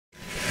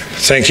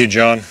Thank you,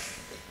 John.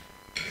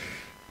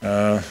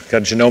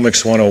 Got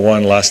Genomics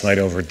 101 last night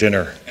over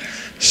dinner.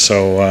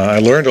 So I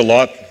learned a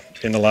lot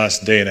in the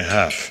last day and a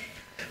half.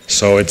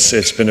 So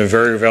it's been a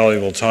very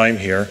valuable time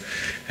here,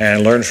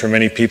 and learned from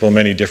many people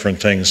many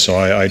different things. So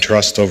I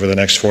trust over the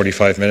next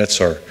 45 minutes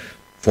or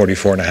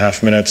 44 and a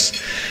half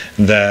minutes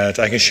that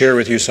I can share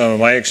with you some of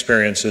my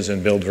experiences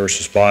in build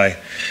versus buy,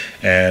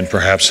 and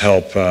perhaps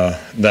help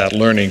that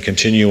learning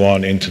continue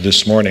on into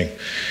this morning.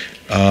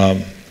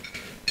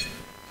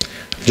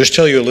 Just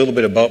tell you a little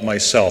bit about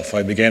myself.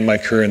 I began my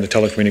career in the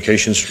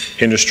telecommunications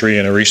industry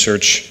in a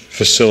research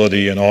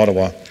facility in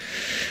Ottawa.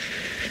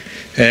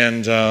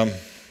 And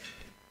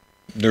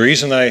the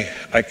reason I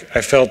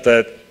felt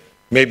that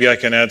maybe I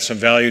can add some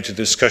value to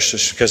discussion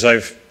is because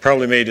I've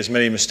probably made as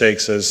many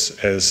mistakes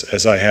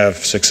as I have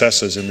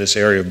successes in this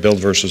area of build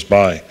versus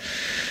buy.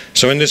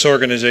 So in this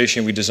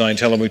organization, we designed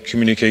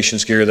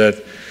telecommunications gear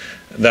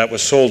that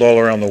was sold all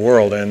around the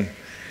world, and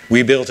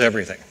we built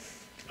everything.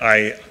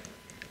 I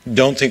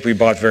don't think we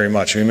bought very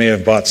much. We may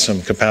have bought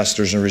some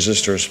capacitors and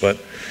resistors, but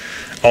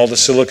all the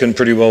silicon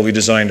pretty well we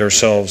designed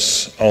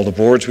ourselves. All the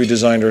boards we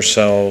designed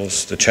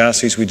ourselves. The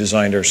chassis we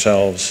designed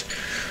ourselves.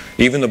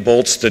 Even the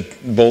bolts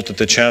that bolted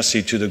the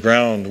chassis to the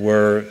ground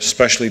were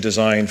specially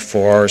designed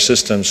for our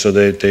systems so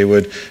that they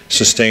would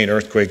sustain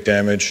earthquake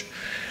damage.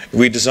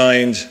 We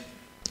designed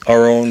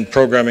our own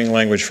programming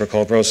language for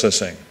call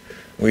processing.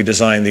 We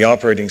designed the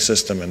operating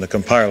system and the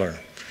compiler.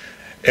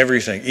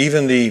 Everything,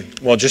 even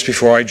well, just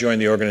before I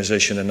joined the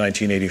organization in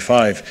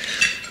 1985,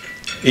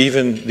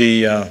 even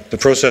the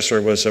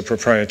processor was a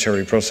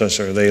proprietary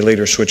processor. They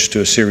later switched to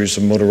a series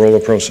of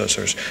Motorola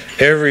processors.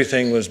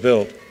 Everything was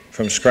built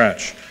from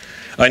scratch.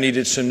 I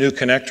needed some new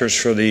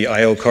connectors for the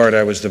I/O card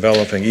I was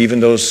developing. Even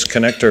those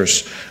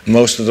connectors,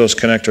 most of those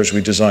connectors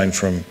we designed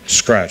from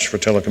scratch for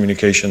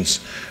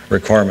telecommunications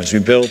requirements. We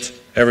built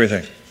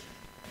everything.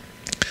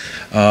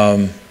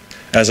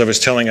 As I was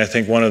telling, I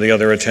think, one of the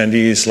other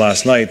attendees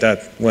last night,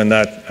 that when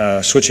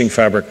that switching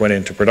fabric went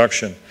into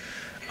production,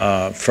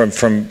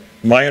 from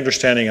my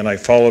understanding, and I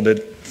followed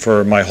it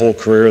for my whole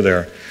career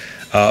there,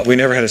 we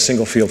never had a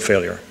single field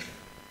failure.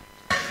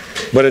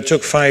 But it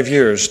took 5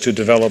 years to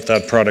develop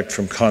that product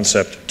from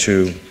concept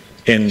to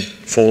in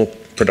full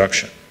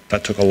production.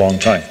 That took a long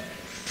time.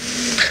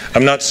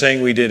 I'm not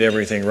saying we did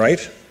everything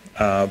right,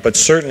 but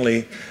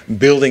certainly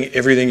building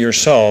everything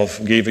yourself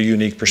gave a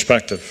unique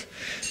perspective.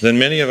 Then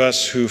many of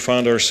us who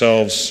found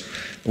ourselves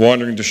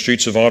wandering the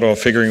streets of Ottawa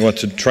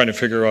trying to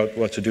figure out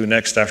what to do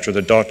next after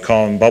the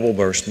dot-com bubble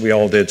burst, we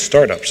all did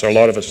startups, or a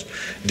lot of us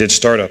did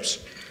startups.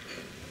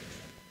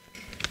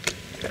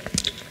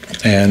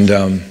 And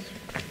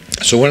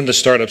so one of the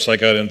startups I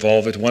got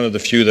involved with, one of the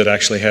few that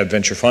actually had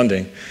venture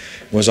funding,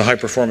 was a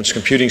high-performance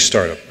computing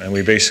startup. And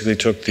we basically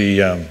took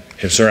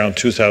it was around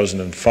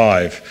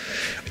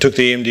 2005, we took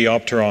the AMD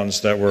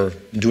Opterons that were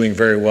doing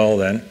very well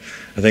then.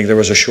 I think there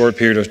was a short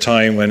period of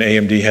time when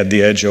AMD had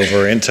the edge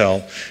over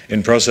Intel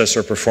in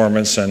processor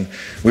performance, and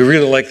we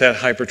really liked that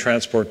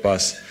hyper-transport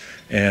bus.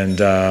 And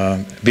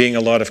being a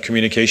lot of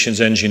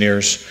communications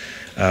engineers,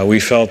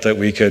 we felt that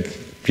we could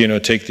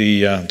take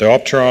the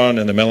Opteron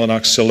and the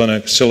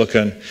Mellanox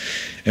silicon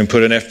and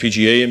put an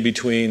FPGA in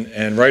between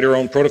and write our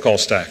own protocol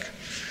stack.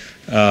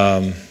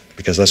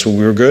 Because that's what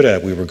we were good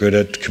at. We were good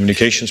at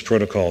communications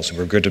protocols. We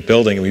were good at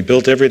building, and we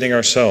built everything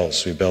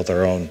ourselves. We built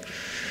our own.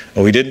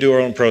 Well, we didn't do our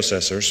own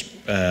processors,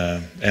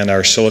 and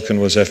our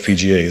silicon was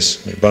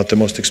FPGAs. We bought the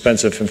most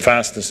expensive and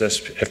fastest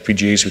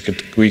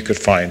FPGAs we could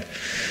find,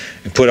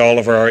 and put all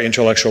of our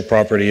intellectual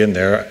property in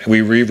there.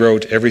 We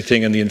rewrote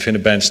everything in the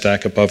InfiniBand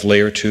stack above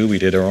layer 2. We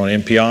did our own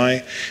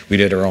MPI, we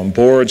did our own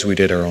boards, we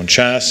did our own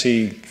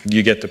chassis.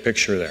 You get the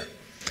picture there.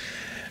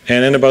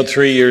 And in about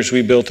 3 years,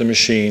 we built a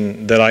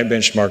machine that I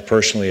benchmarked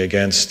personally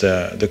against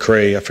the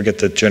Cray. I forget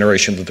the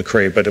generation of the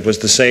Cray, but it was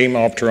the same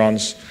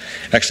Opterons.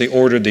 Actually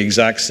ordered the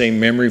exact same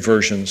memory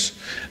versions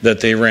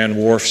that they ran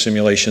WRF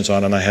simulations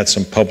on, and I had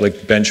some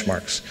public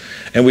benchmarks.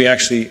 And we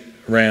actually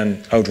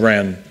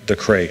outran the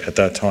Cray at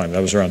that time.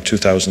 That was around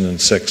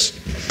 2006.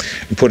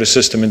 We put a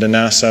system into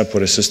NASA,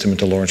 put a system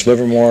into Lawrence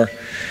Livermore,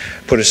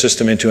 put a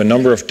system into a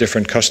number of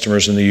different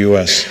customers in the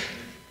US.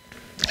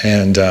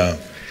 And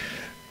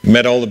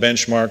met all the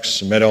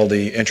benchmarks, met all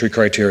the entry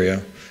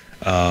criteria,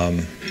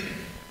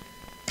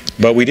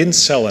 but we didn't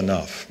sell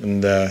enough.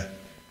 And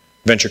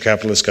venture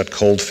capitalists got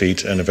cold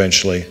feet and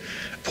eventually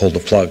pulled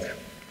the plug.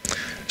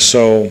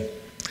 So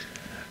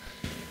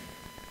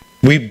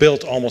we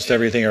built almost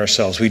everything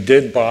ourselves. We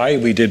did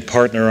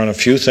partner on a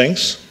few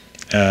things.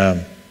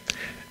 And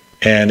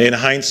in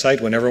hindsight,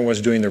 when everyone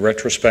was doing the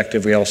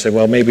retrospective, we all say,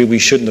 well, maybe we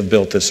shouldn't have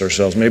built this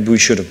ourselves. Maybe we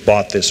should have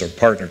bought this or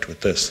partnered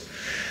with this.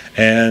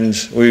 And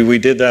we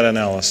did that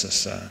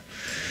analysis.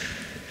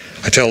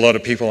 I tell a lot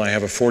of people I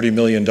have a $40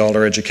 million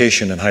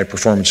education in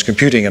high-performance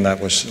computing, and that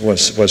was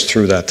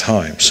through that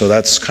time. So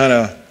that's kind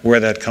of where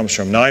that comes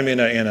from. Now I'm in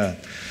a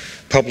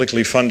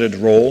publicly funded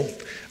role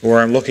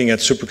where I'm looking at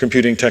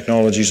supercomputing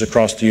technologies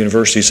across the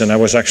universities, and I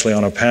was actually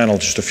on a panel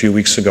just a few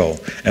weeks ago,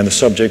 and the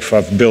subject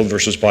of build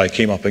versus buy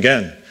came up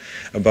again.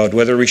 about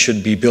whether we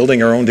should be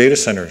building our own data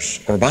centers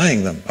or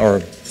buying them,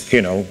 or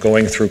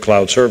going through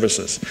cloud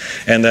services.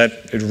 And that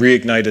it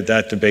reignited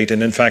that debate.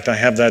 And in fact, I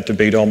have that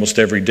debate almost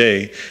every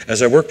day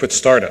as I work with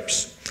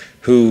startups,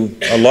 who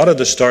a lot of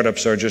the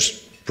startups are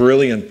just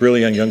brilliant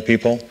young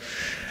people.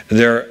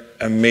 They're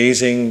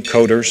amazing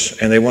coders,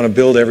 and they want to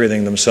build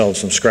everything themselves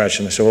from scratch.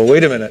 And I say, well,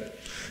 wait a minute,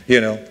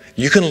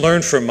 you can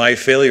learn from my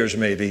failures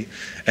maybe,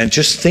 and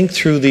just think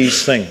through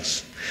these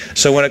things.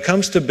 So when it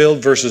comes to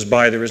build versus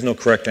buy, there is no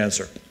correct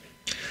answer.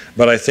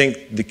 But I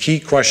think the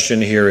key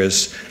question here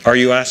is, are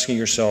you asking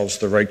yourselves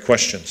the right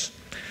questions?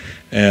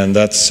 And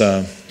that's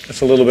a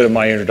little bit of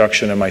my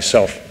introduction and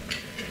myself.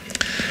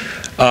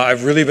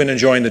 I've really been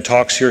enjoying the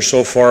talks here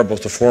so far,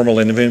 both the formal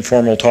and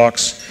informal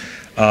talks.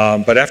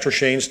 But after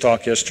Shane's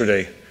talk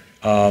yesterday,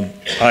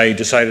 I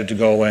decided to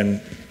go and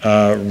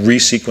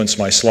resequence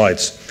my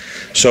slides.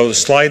 So the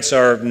slides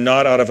are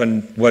not out of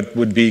what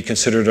would be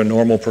considered a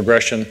normal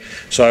progression.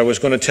 So I was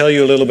going to tell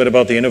you a little bit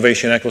about the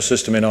innovation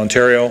ecosystem in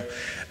Ontario.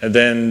 And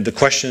then the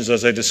questions,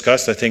 as I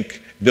discussed, I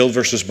think build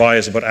versus buy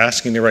is about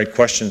asking the right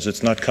questions.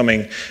 It's not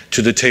coming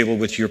to the table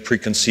with your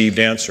preconceived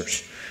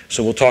answers.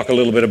 So we'll talk a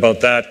little bit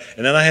about that.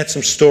 And then I had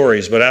some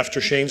stories. But after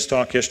Shane's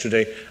talk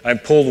yesterday, I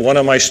pulled one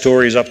of my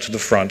stories up to the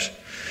front.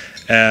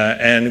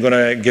 And I'm going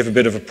to give a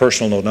bit of a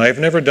personal note. Now, I've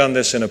never done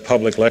this in a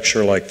public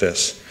lecture like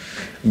this.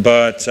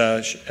 But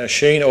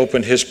Shane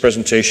opened his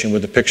presentation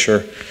with a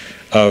picture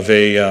of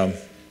a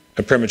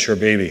premature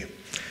baby.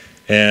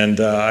 And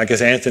I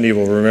guess Anthony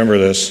will remember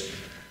this.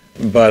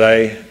 But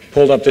I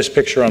pulled up this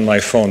picture on my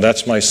phone.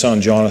 That's my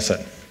son,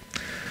 Jonathan.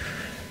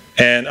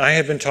 And I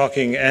had been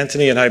talking,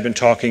 Anthony and I had been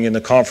talking in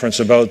the conference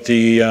about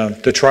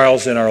the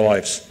trials in our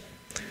lives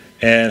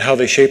and how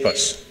they shape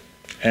us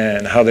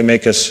and how they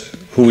make us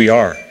who we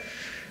are.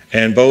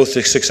 And both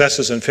the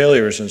successes and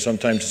failures, and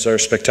sometimes it's our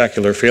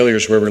spectacular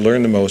failures where we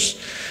learn the most,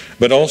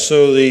 but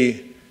also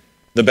the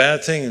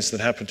bad things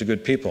that happen to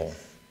good people.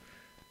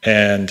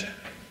 And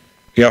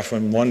you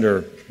often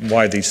wonder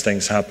why these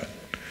things happen.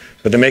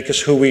 But they make us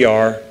who we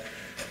are.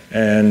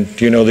 And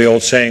the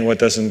old saying, what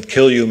doesn't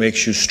kill you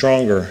makes you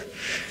stronger.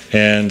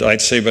 And I'd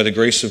say by the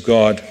grace of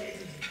God,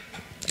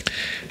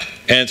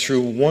 and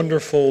through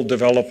wonderful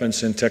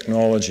developments in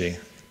technology,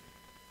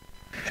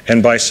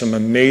 and by some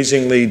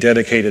amazingly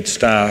dedicated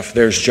staff,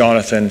 there's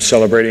Jonathan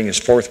celebrating his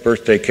 4th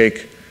birthday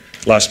cake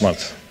last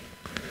month.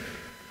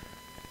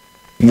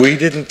 We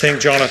didn't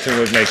think Jonathan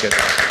would make it.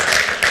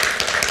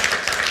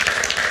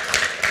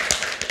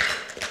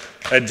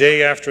 A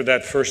day after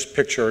that first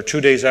picture, or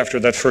 2 days after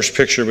that first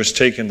picture was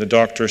taken, the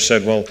doctor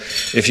said, well,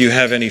 if you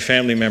have any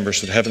family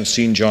members that haven't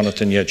seen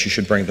Jonathan yet, you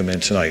should bring them in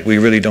tonight. We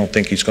really don't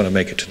think he's going to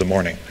make it to the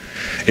morning.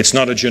 It's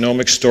not a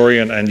genomic story,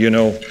 and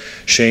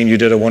Shane, you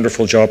did a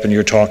wonderful job in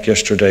your talk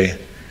yesterday.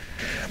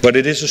 But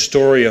it is a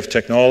story of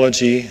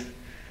technology,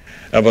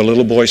 of a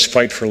little boy's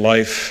fight for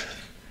life,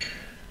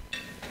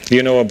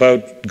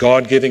 about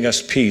God giving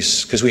us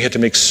peace, because we had to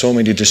make so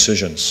many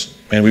decisions.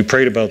 And we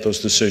prayed about those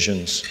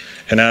decisions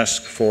and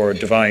asked for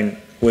divine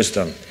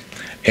wisdom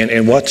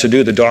and what to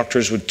do.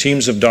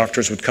 Teams of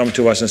doctors would come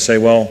to us and say,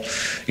 well,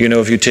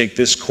 if you take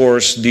this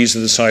course, these are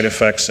the side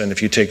effects. And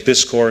if you take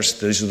this course,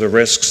 these are the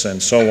risks,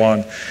 and so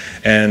on.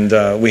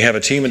 And we have a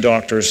team of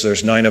doctors.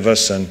 There's 9 of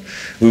us. And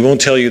we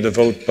won't tell you the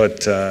vote,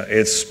 but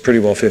it's pretty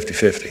well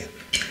 50-50.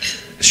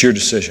 It's your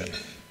decision.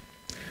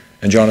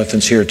 And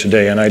Jonathan's here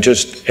today. And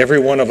every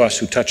one of us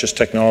who touches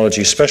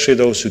technology, especially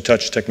those who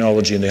touch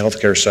technology in the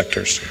healthcare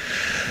sectors,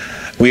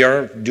 we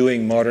are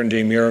doing modern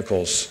day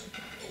miracles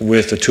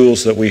with the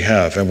tools that we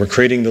have. And we're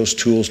creating those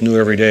tools new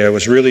every day. I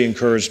was really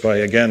encouraged by,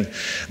 again,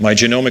 my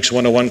Genomics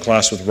 101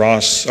 class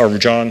with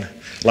John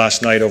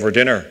last night over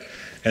dinner.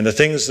 And the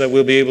things that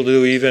we'll be able to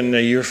do even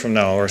a year from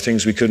now are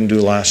things we couldn't do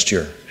last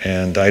year.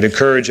 And I'd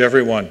encourage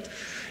everyone,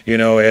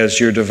 as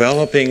you're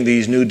developing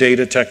these new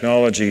data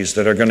technologies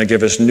that are going to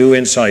give us new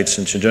insights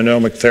into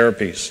genomic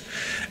therapies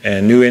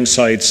and new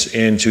insights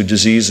into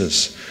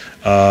diseases,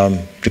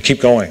 to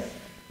keep going.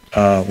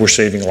 We're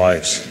saving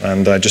lives.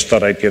 And I just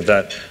thought I'd give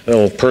that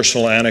little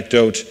personal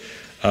anecdote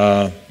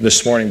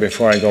this morning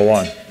before I go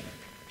on.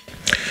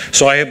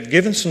 So I have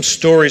given some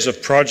stories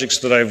of projects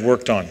that I've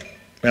worked on.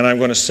 And I'm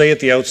going to say at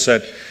the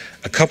outset,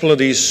 a couple of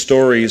these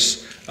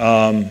stories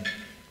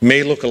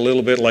may look a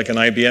little bit like an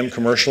IBM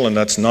commercial, and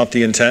that's not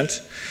the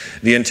intent.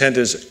 The intent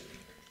is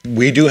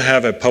we do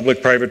have a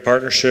public-private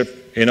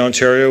partnership in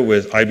Ontario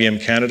with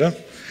IBM Canada,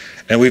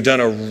 and we've done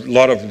a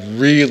lot of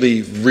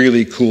really,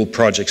 really cool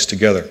projects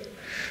together.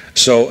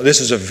 So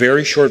this is a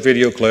very short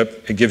video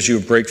clip. It gives you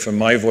a break from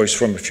my voice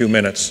from a few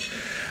minutes,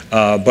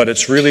 but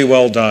it's really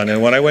well done.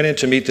 And when I went in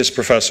to meet this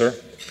professor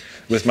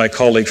with my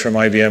colleague from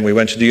IBM, we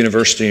went to the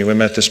university and we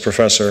met this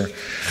professor.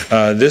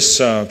 This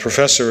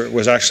professor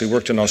was actually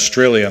worked in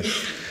Australia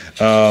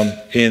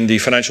in the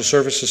financial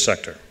services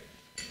sector.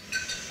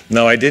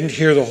 Now, I didn't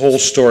hear the whole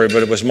story,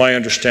 but it was my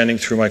understanding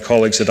through my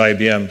colleagues at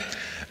IBM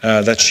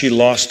that she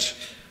lost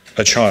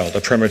a child,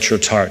 a premature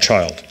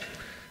child,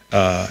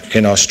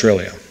 in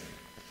Australia.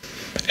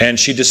 And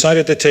she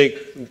decided to take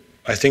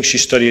I think she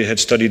had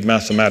studied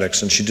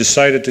mathematics, and she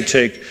decided to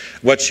take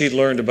what she'd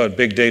learned about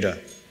big data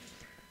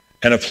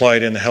and apply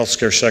it in the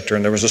healthcare sector.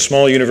 And there was a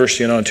small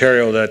university in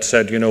Ontario that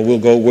said, you know,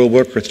 we'll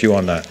work with you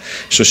on that.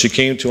 So she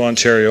came to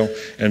Ontario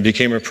and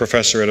became a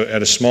professor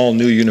at a small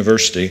new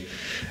university,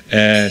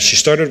 and she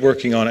started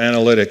working on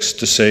analytics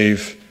to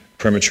save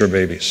premature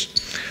babies.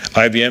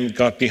 IBM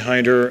got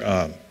behind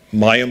her,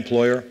 my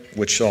employer,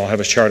 which I'll have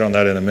a chart on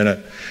that in a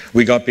minute.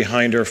 We got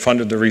behind her,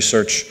 funded the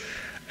research,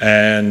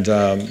 and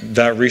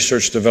that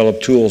research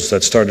developed tools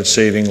that started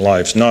saving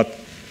lives, not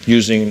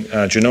using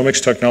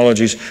genomics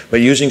technologies,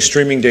 but using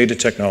streaming data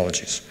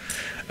technologies.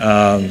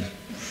 And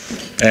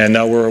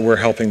now we're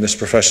helping this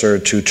professor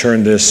to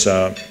turn this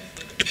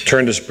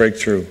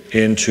breakthrough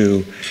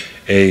into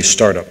a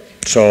startup.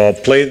 So I'll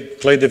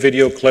play the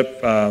video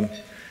clip,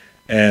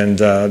 and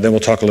then we'll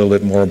talk a little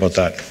bit more about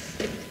that.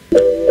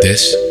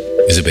 This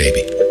is a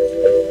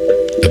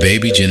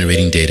baby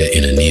generating data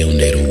in a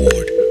neonatal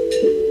ward.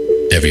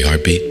 Every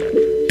heartbeat,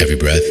 every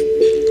breath,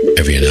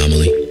 every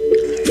anomaly,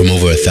 from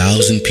over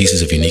 1,000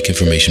 pieces of unique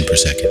information per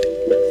second,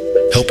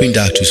 helping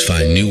doctors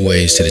find new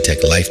ways to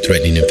detect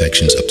life-threatening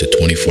infections up to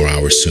 24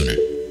 hours sooner.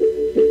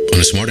 On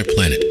a smarter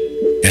planet,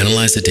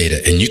 analyze the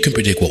data and you can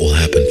predict what will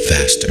happen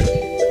faster.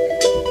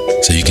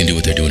 So you can do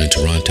what they're doing in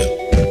Toronto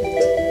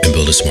and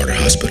build a smarter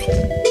hospital.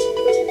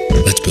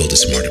 Let's build a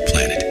smarter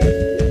planet.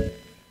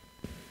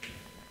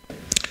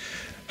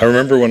 I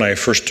remember when I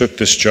first took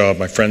this job,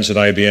 my friends at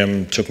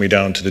IBM took me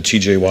down to the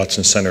T.J.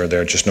 Watson Center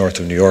there just north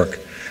of New York,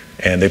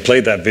 and they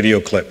played that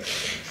video clip.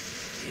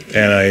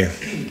 And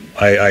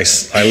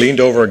I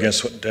leaned over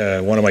against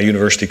one of my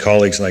university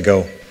colleagues and I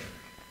go,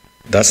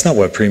 that's not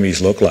what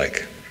preemies look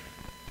like.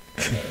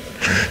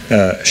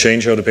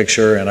 Shane showed a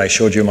picture and I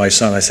showed you my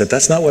son. I said,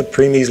 that's not what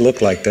preemies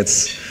look like.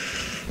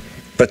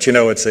 But you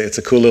know, it's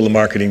a cool little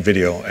marketing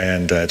video,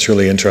 and it's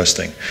really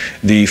interesting.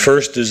 The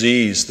first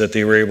disease that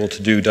they were able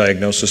to do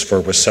diagnosis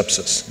for was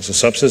sepsis. So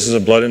sepsis is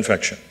a blood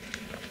infection.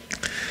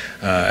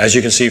 As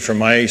you can see from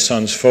my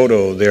son's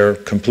photo, they're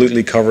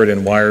completely covered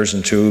in wires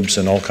and tubes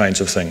and all kinds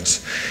of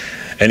things.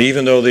 And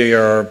even though they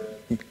are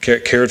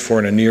cared for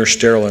in a near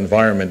sterile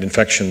environment,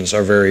 infections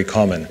are very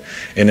common.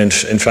 And in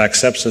fact,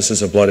 sepsis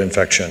is a blood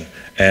infection,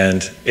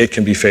 and it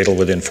can be fatal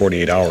within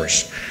 48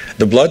 hours.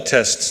 The blood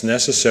tests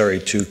necessary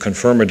to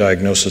confirm a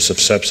diagnosis of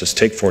sepsis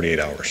take 48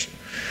 hours.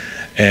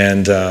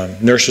 And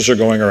nurses are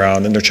going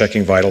around and they're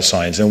checking vital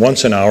signs. And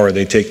once an hour,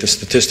 they take the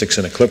statistics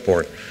in a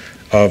clipboard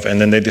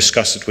and then they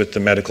discuss it with the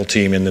medical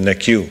team in the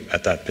NICU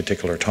at that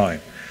particular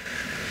time.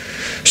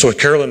 So what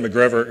Carolyn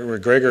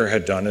McGregor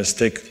had done is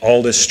take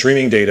all this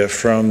streaming data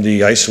from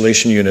the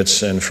isolation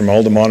units and from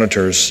all the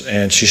monitors,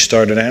 and she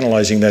started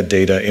analyzing that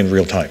data in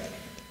real time,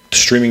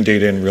 streaming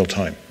data in real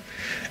time.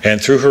 And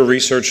through her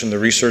research and the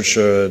research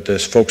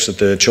the folks at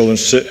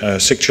the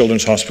Sick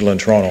Children's Hospital in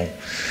Toronto,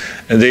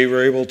 and they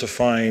were able to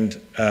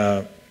find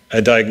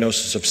a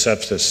diagnosis of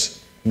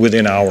sepsis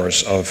within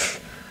hours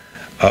of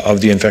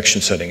the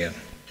infection setting in.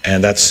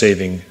 And that's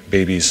saving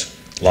babies'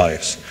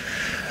 lives.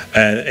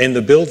 And in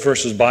the build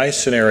versus buy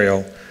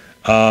scenario,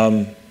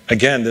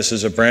 again, this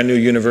is a brand new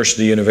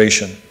university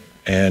innovation.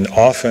 And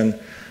often,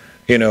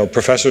 you know,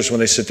 professors, when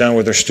they sit down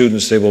with their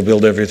students, they will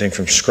build everything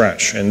from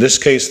scratch. In this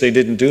case, they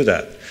didn't do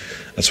that.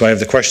 That's why I have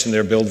the question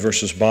there, build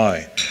versus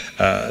buy.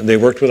 They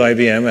worked with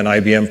IBM, and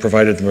IBM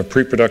provided them a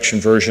pre-production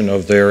version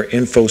of their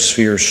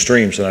InfoSphere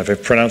streams. And if I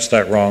pronounced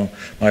that wrong,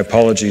 my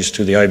apologies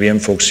to the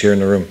IBM folks here in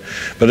the room.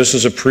 But this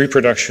is a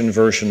pre-production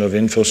version of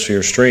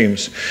InfoSphere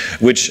streams,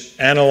 which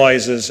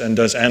analyzes and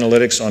does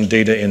analytics on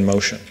data in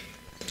motion.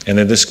 And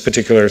in this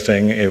particular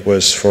thing, it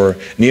was for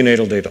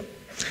neonatal data.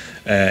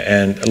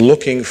 And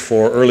looking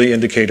for early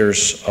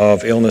indicators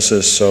of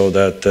illnesses so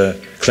that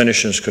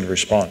clinicians could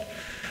respond.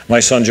 My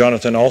son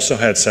Jonathan also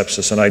had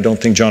sepsis, and I don't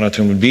think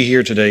Jonathan would be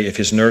here today if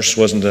his nurse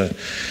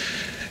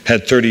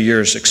had 30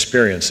 years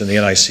experience in the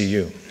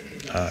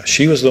NICU.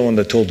 She was the one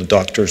that told the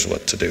doctors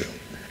what to do.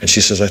 And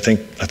she says, I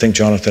think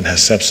Jonathan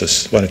has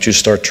sepsis. Why don't you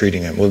start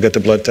treating him? We'll get the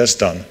blood test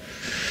done.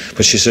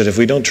 But she said, if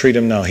we don't treat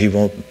him now, he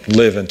won't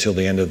live until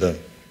the end of the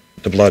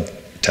blood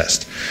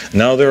test.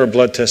 Now there are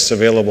blood tests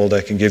available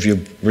that can give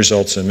you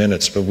results in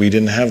minutes, but we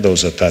didn't have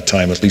those at that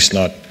time, at least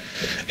not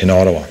in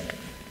Ottawa.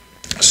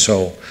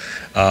 So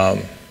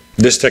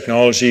this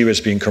technology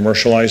is being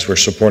commercialized. We're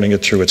supporting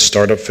it through its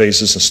startup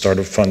phases and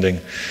startup funding.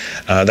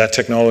 That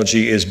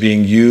technology is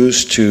being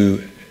used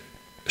to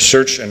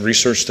search and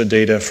research the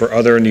data for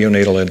other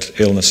neonatal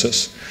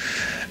illnesses.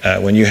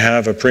 When you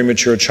have a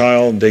premature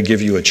child, they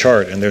give you a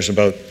chart, and there's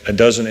about a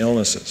dozen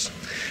illnesses.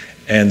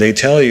 And they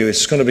tell you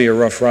it's going to be a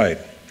rough ride.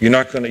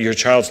 Your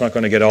child's not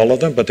going to get all of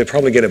them, but they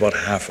probably get about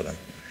half of them.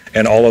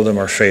 And all of them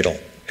are fatal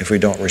if we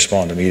don't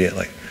respond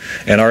immediately.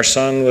 And our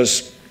son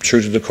was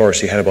true to the course.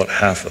 He had about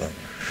half of them.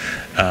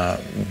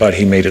 But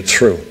he made it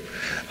through.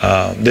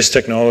 This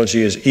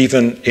technology is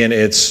even in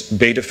its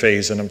beta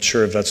phase, and I'm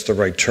sure if that's the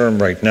right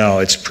term right now.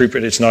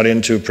 It's not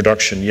into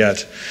production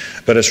yet,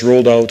 but it's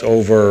rolled out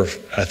over,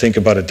 I think,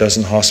 about a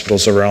dozen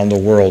hospitals around the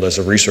world as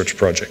a research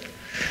project.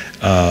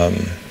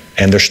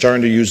 And they're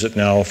starting to use it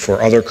now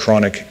for other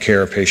chronic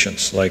care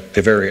patients, like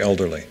the very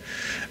elderly.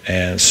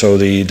 And so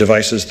the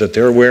devices that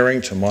they're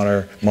wearing to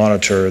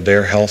monitor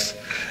their health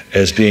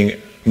is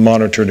being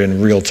monitored in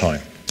real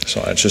time.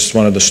 So it's just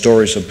one of the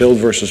stories of build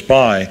versus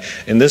buy.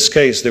 In this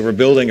case, they were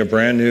building a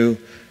brand new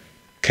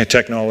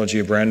technology,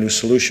 a brand new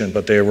solution,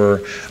 but they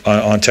were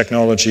on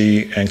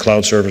technology and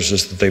cloud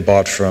services that they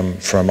bought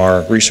from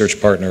our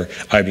research partner,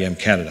 IBM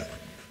Canada.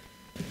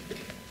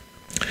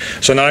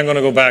 So now I'm going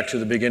to go back to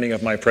the beginning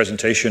of my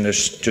presentation,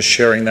 just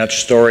sharing that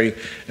story,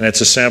 and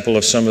it's a sample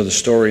of some of the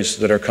stories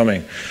that are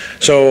coming.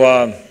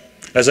 So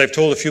as I've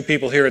told a few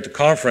people here at the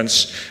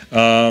conference,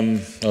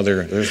 there's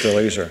the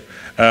laser.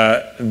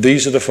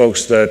 These are the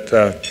folks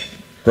that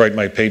write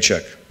my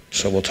paycheck.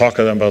 So we'll talk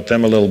about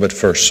them a little bit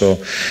first.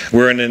 So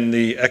we're in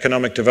the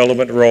economic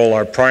development role.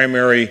 Our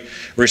primary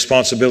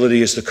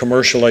responsibility is the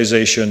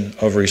commercialization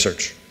of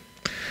research.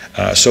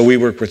 So we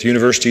work with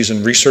universities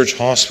and research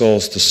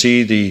hospitals to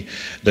see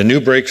the new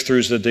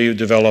breakthroughs that they've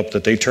developed,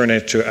 that they turn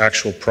into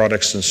actual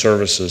products and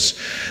services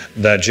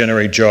that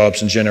generate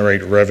jobs and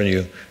generate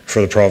revenue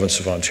for the province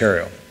of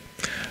Ontario.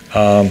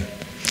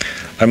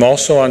 I'm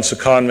also on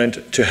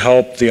secondment to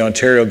help the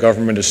Ontario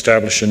government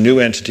establish a new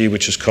entity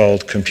which is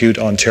called Compute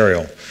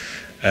Ontario.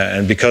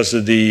 And because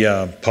of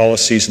the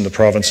policies in the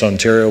province of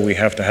Ontario, we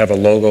have to have a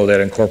logo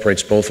that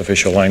incorporates both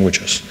official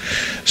languages.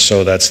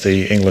 So that's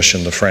the English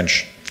and the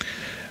French.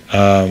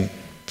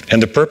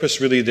 And the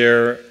purpose really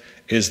there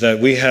is that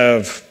we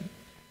have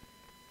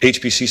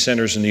HPC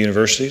centers in the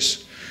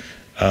universities.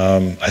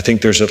 I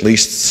think there's at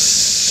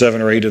least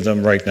 7 or 8 of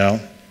them right now.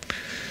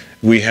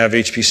 We have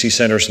HPC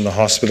centers in the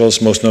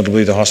hospitals, most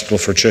notably the Hospital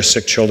for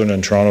Sick Children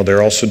in Toronto.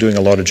 They're also doing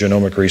a lot of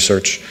genomic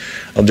research.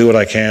 I'll do what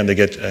I can to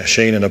get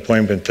Shane an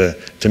appointment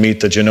to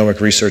meet the genomic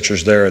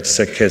researchers there at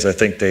Sick Kids. I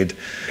think they'd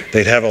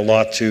have a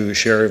lot to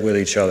share with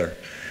each other.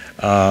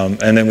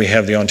 And then we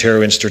have the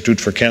Ontario Institute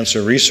for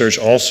Cancer Research,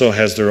 also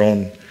has their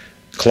own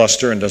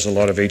cluster and does a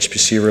lot of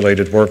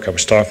HPC-related work. I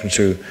was talking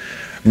to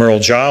Merle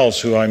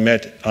Giles, who I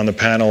met on the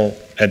panel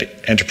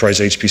at Enterprise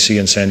HPC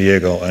in San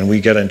Diego, and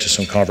we get into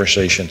some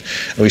conversation,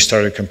 and we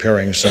started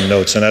comparing some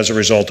notes. And as a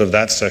result of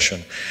that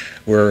session,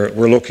 we're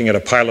looking at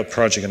a pilot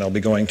project, and I'll be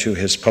going to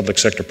his public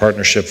sector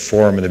partnership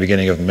forum in the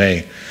beginning of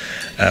May.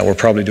 We're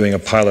probably doing a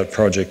pilot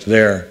project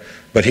there.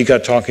 But he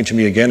got talking to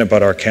me again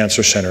about our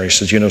cancer center. He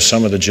says, you know,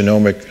 some of the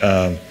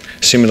genomic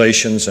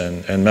simulations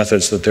and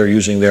methods that they're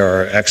using there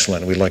are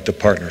excellent. We'd like to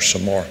partner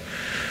some more.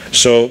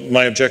 So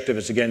my objective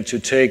is, again, to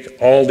take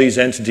all these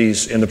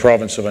entities in the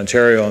province of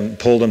Ontario and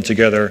pull them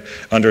together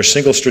under a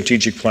single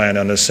strategic plan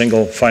and a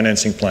single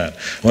financing plan.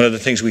 One of the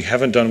things we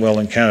haven't done well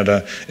in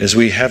Canada is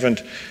we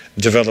haven't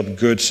developed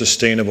good,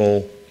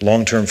 sustainable,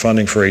 long-term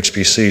funding for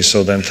HPC.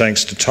 So then,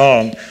 thanks to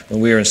Tom,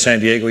 when we were in San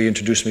Diego, he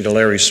introduced me to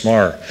Larry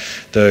Smarr,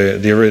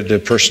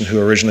 the person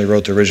who originally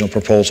wrote the original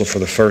proposal for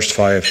the first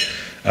 5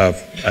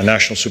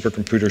 national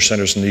supercomputer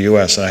centers in the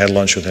U.S. And I had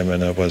lunch with him,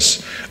 and it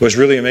was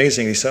really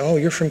amazing. He said, "Oh,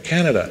 you're from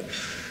Canada.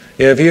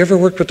 Yeah, have you ever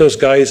worked with those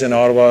guys in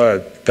Ottawa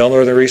at Bell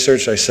Northern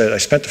Research?" I said, "I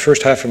spent the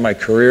first half of my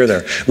career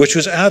there," which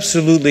was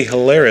absolutely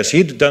hilarious.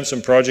 He'd done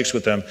some projects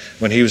with them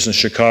when he was in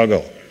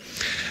Chicago.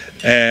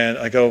 And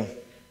I go,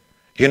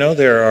 you know,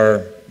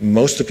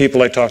 most of the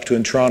people I talk to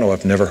in Toronto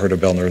have never heard of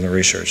Bell Northern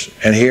Research.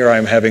 And here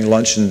I'm having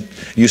lunch in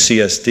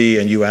UCSD,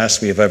 and you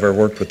asked me if I've ever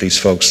worked with these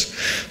folks.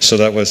 So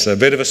that was a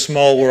bit of a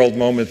small world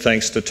moment,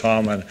 thanks to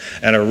Tom, and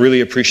I really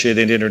appreciate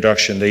the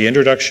introduction. The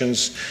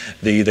introductions,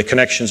 the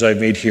connections I've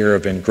made here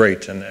have been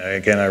great, and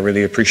again, I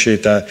really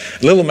appreciate that.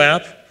 A little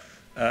map.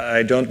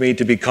 I don't mean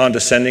to be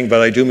condescending,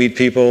 but I do meet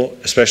people,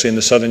 especially in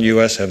the southern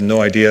U.S., have no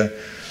idea,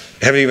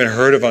 haven't even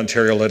heard of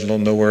Ontario, let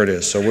alone know where it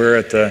is. So we're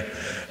at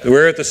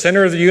the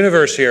center of the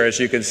universe here, as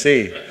you can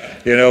see.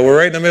 You know, we're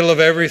right in the middle of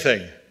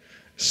everything.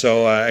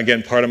 So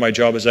again, part of my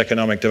job is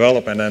economic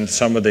development, and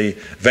some of the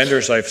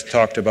vendors I've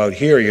talked about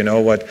here, you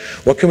know, what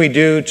can we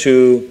do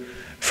to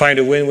find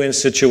a win-win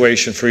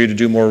situation for you to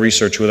do more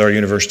research with our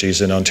universities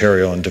in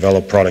Ontario and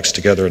develop products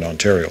together in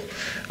Ontario.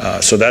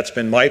 So that's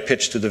been my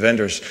pitch to the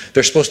vendors.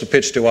 They're supposed to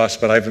pitch to us,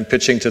 but I've been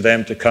pitching to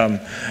them to come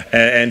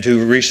and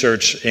do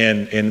research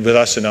with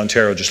us in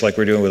Ontario, just like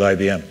we're doing with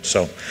IBM.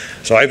 So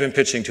I've been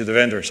pitching to the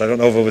vendors. I don't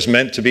know if it was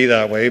meant to be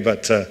that way,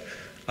 but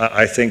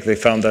I think they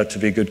found that to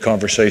be good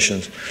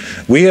conversations.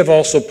 We have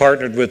also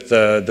partnered with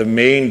the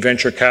main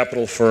venture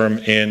capital firm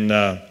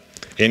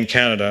in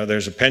Canada.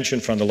 There's a pension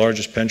fund, the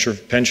largest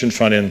pension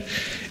fund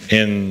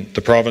in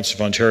the province of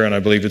Ontario, and I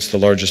believe it's the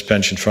largest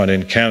pension fund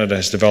in Canada,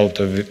 has developed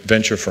a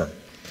venture firm.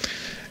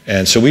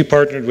 And so we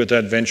partnered with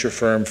that venture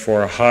firm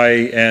for a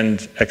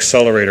high-end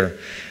accelerator.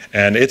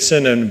 And it's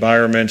an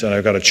environment, and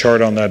I've got a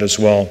chart on that as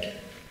well,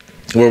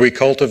 where we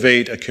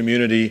cultivate a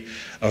community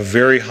of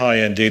very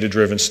high-end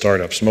data-driven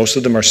startups. Most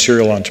of them are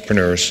serial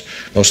entrepreneurs.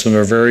 Most of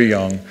them are very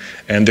young,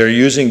 and they're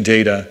using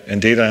data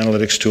and data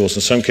analytics tools.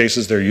 In some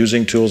cases, they're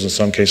using tools. In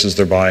some cases,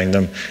 they're buying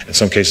them. In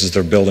some cases,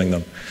 they're building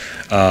them.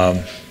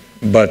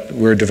 But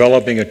we're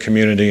developing a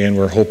community, and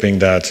we're hoping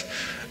that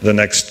the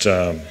next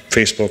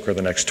Facebook or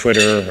the next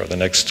Twitter or the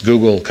next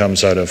Google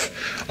comes out of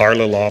our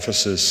little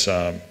offices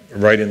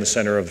right in the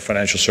center of the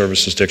financial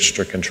services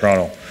district in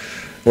Toronto.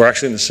 We're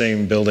actually in the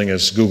same building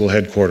as Google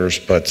headquarters,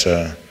 but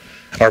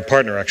our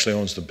partner actually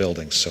owns the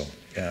building, so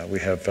we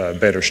have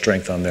better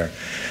strength on there.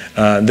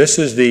 This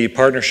is the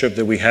partnership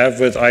that we have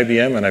with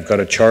IBM, and I've got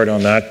a chart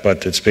on that,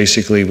 but it's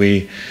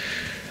basically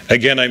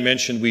again, I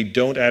mentioned we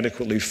don't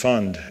adequately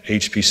fund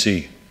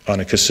HPC on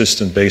a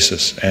consistent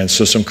basis. And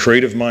so some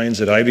creative minds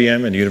at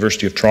IBM and the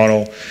University of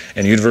Toronto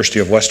and University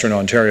of Western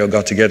Ontario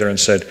got together and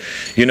said,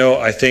 you know,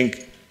 I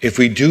think if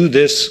we do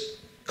this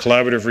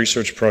collaborative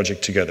research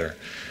project together,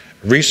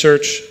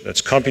 research that's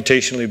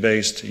computationally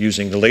based,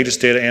 using the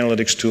latest data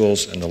analytics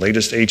tools and the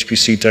latest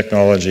HPC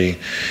technology,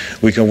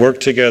 we can work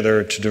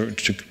together to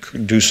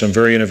do some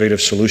very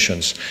innovative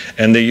solutions.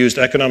 And they used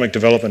economic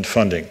development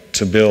funding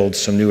to build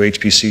some new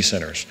HPC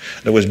centers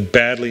that was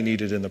badly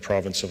needed in the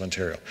province of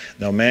Ontario.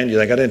 Now, man,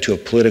 I got into a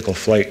political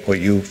fight what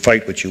you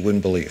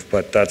wouldn't believe,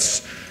 but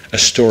that's a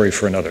story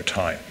for another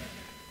time.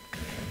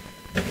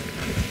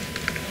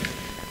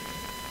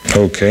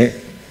 Okay.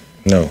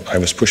 No, I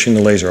was pushing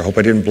the laser. I hope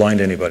I didn't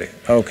blind anybody.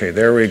 Okay,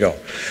 there we go.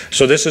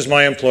 So this is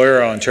my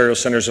employer, Ontario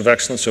Centres of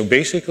Excellence. So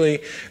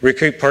basically, we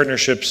create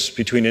partnerships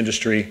between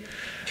industry,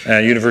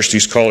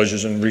 universities,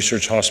 colleges, and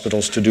research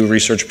hospitals to do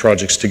research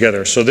projects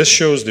together. So this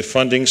shows the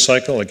funding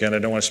cycle. Again, I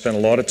don't want to spend a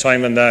lot of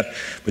time on that,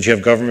 but you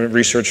have government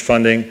research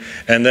funding.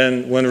 And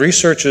then when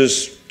research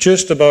is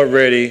just about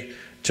ready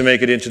to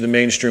make it into the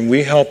mainstream,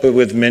 we help it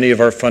with many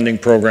of our funding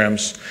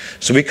programs.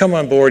 So we come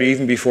on board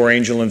even before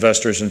angel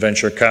investors and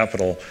venture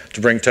capital to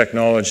bring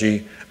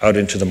technology out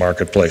into the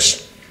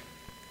marketplace.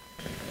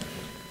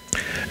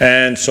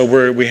 And so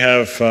we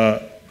have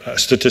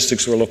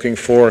statistics we're looking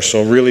for.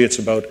 So really it's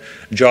about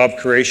job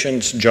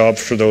creations,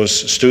 jobs for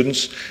those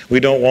students. We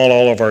don't want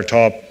all of our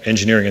top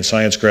engineering and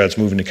science grads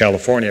moving to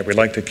California. We'd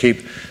like to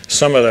keep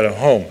some of that at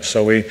home.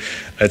 So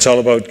it's all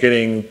about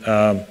getting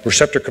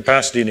receptor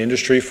capacity in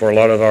industry for a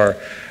lot of our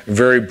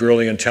very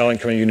brilliant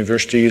talent coming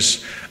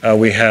universities.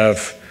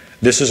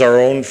 This is our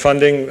own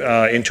funding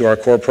into our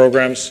core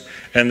programs,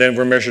 and then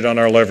we're measured on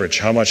our leverage,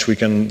 how much we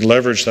can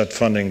leverage that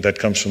funding that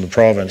comes from the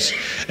province.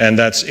 And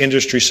that's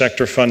industry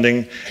sector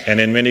funding, and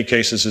in many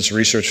cases it's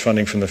research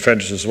funding from the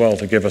feds as well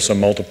to give us a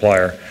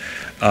multiplier.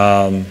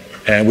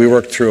 And we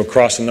work through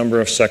across a number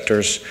of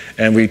sectors,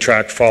 and we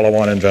track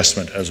follow-on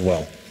investment as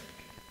well.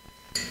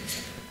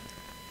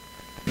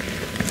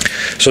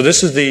 So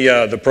this is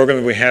the program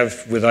that we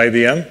have with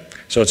IBM.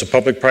 So it's a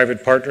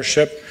public-private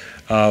partnership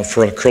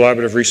for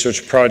collaborative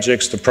research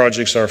projects. The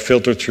projects are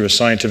filtered through a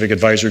scientific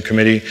advisory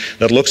committee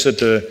that looks at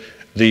the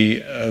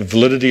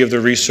validity of the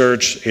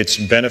research, its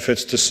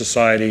benefits to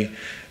society.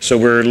 So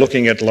we're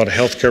looking at a lot of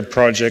healthcare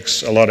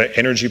projects, a lot of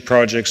energy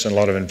projects, and a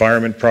lot of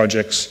environment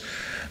projects.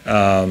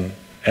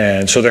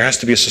 And so there has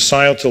to be a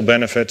societal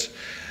benefit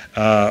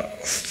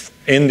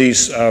in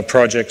these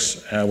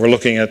projects. We're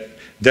looking at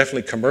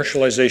definitely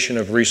commercialization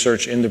of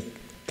research in the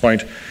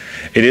point.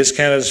 It is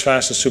Canada's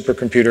fastest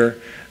supercomputer,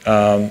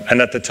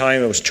 and at the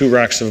time it was 2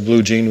 racks of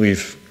Blue Gene.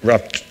 We've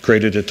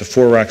upgraded it to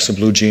 4 racks of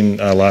Blue Gene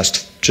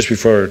just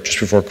before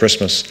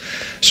Christmas.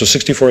 So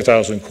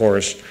 64,000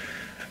 cores.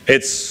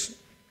 It's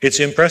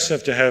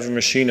impressive to have a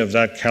machine of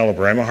that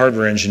caliber. I'm a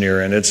hardware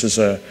engineer, and it's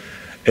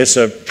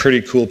a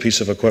pretty cool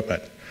piece of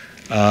equipment.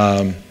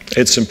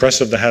 It's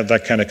impressive to have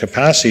that kind of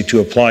capacity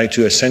to apply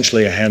to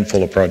essentially a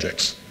handful of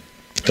projects.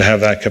 To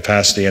have that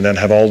capacity and then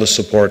have all the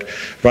support,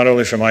 not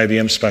only from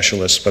IBM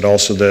specialists, but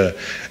also the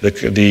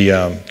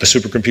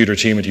supercomputer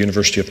team at the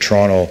University of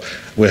Toronto,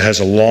 which has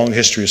a long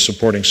history of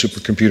supporting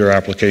supercomputer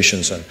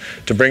applications, and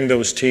to bring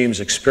those teams'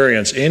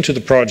 experience into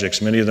the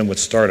projects, many of them with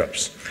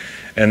startups.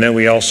 And then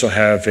we also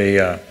have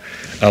a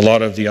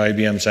lot of the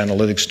IBM's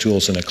analytics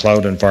tools in a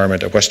cloud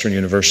environment at Western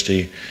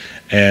University,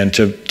 and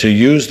to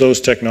use those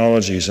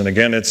technologies. And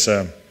again, it's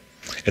a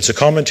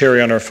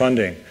commentary on our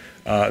funding.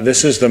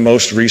 This is the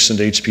most recent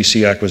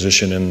HPC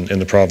acquisition in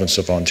the province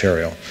of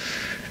Ontario.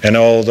 And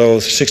although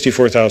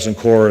 64,000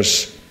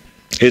 cores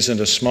isn't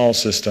a small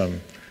system,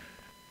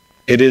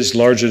 it is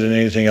larger than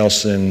anything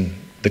else in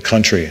the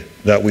country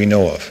that we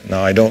know of.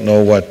 Now, I don't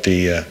know what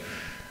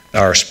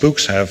our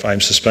spooks have. I'm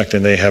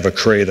suspecting they have a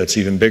Cray that's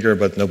even bigger,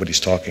 but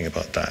nobody's talking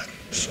about that.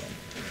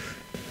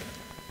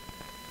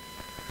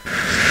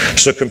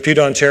 So Compute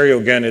Ontario,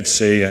 again,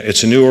 it's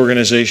a new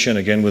organization,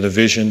 again, with a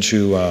vision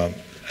to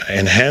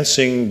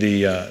enhancing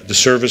the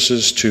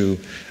services to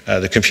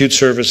the compute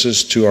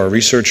services to our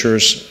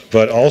researchers,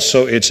 but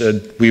also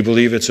we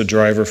believe it's a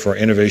driver for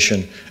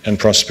innovation and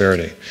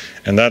prosperity.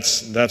 And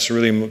that's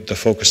really the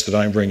focus that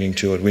I'm bringing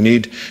to it. We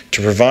need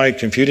to provide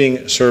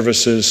computing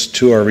services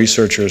to our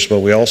researchers, but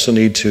we also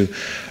need to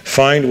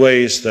find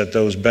ways that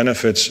those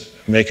benefits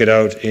make it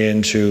out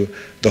into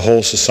the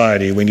whole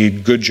society. We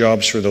need good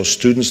jobs for those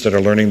students that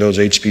are learning those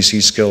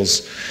HPC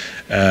skills,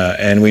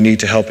 and we need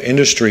to help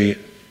industry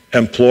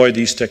employ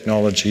these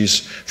technologies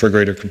for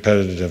greater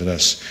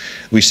competitiveness.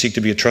 We seek to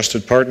be a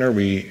trusted partner.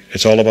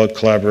 It's all about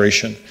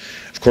collaboration.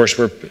 Of course,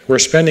 we're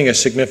spending a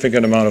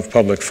significant amount of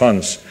public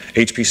funds.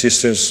 HPC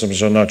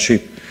systems are not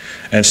cheap,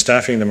 and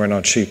staffing them are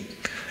not cheap.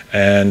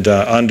 And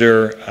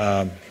under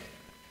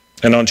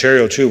In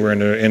Ontario, too, we're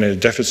in a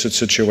deficit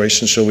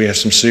situation, so we have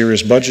some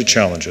serious budget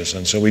challenges.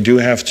 And so we do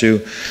have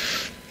to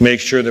make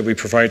sure that we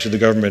provide to the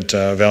government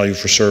value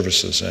for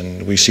services,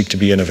 and we seek to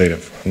be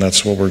innovative. And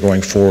that's what we're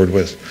going forward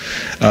with.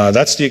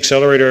 That's the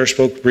accelerator I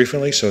spoke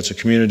briefly. So it's a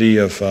community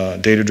of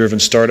data-driven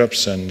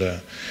startups,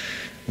 and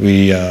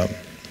we've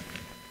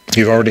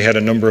already had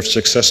a number of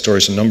success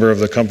stories. A number of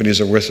the companies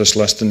that are with us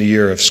less than a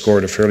year have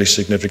scored a fairly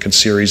significant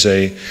Series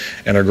A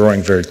and are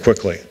growing very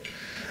quickly.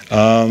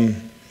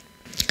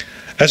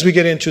 As we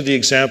get into the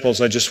examples,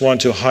 I just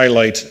want to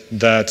highlight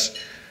that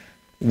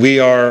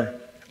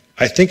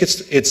I think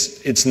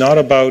it's not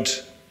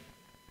about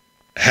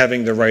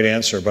having the right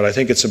answer, but I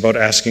think it's about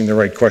asking the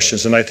right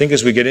questions. And I think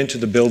as we get into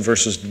the build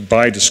versus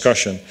buy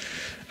discussion,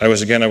 I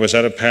was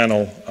at a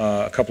panel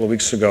a couple of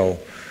weeks ago.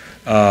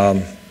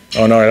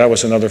 Oh no, that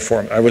was another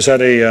forum. I was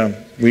at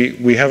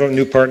we have a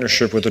new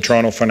partnership with the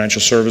Toronto Financial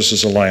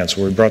Services Alliance,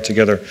 where we brought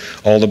together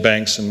all the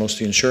banks and most of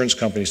the insurance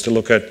companies to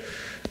look at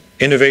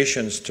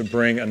innovations to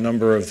bring a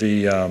number of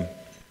these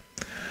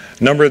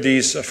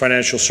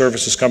financial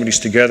services companies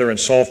together and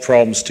solve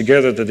problems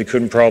together that they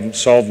couldn't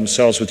solve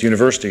themselves with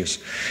universities.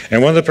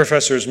 And one of the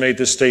professors made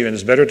this statement: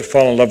 it's better to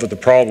fall in love with the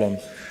problem,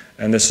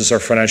 and this is our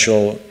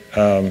financial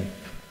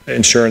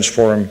insurance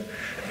forum,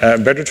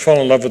 better to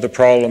fall in love with the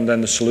problem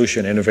than the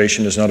solution.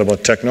 Innovation is not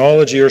about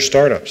technology or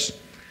startups.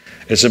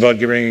 It's about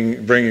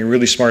bringing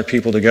really smart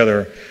people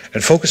together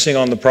and focusing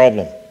on the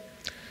problem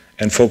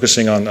and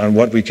focusing on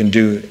what we can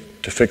do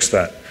to fix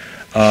that.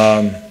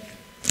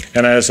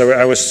 And as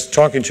I was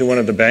talking to one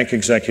of the bank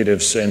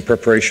executives in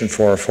preparation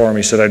for our forum,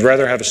 he said, I'd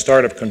rather have a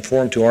startup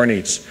conform to our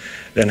needs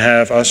than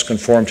have us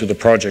conform to the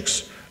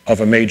projects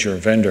of a major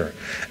vendor.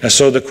 And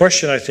so the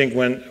question, I think,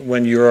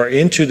 when you are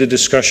into the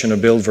discussion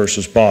of build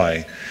versus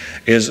buy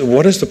is,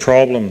 what is the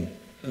problem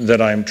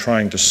that I'm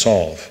trying to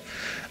solve?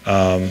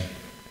 And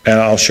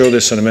I'll show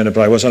this in a minute,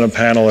 but I was on a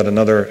panel at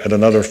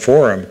another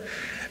forum,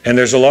 and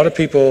there's a lot of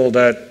people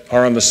that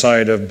are on the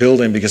side of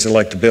building because they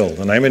like to build.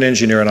 And I'm an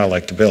engineer and I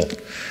like to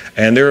build.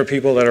 And there are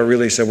people that are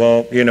really say,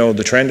 well, you know,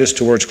 the trend is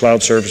towards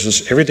cloud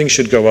services. Everything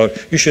should go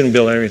out. You shouldn't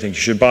build anything. You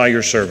should buy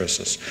your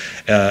services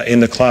in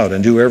the cloud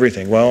and do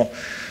everything. Well,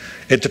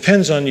 it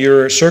depends on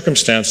your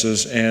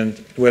circumstances, and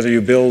whether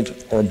you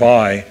build or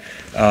buy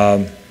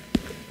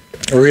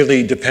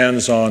really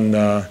depends on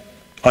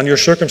your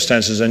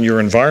circumstances and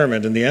your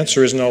environment. And the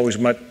answer isn't always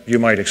what you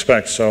might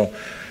expect. So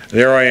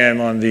there I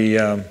am on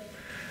the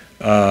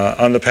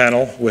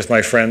panel with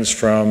my friends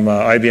from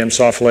IBM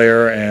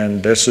SoftLayer,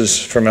 and this is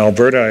from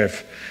Alberta.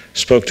 I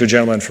spoke to a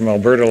gentleman from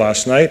Alberta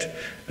last night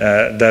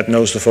that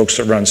knows the folks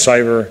that run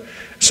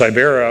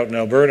Cybera out in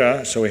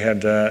Alberta. So we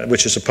had,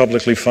 which is a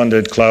publicly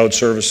funded cloud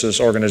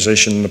services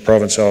organization in the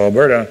province of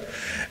Alberta,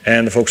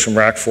 and the folks from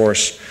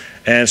Rackforce.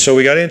 And so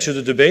we got into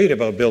the debate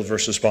about build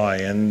versus buy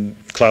and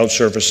cloud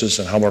services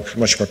and how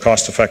much more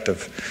cost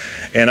effective.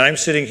 And I'm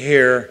sitting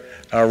here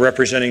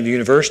representing the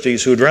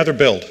universities who would rather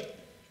build.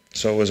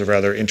 So it was a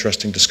rather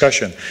interesting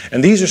discussion.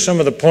 And these are some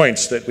of the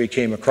points that we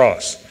came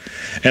across.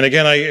 And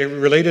again, I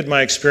related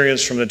my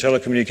experience from the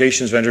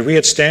telecommunications vendor. We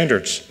had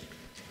standards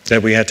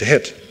that we had to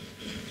hit.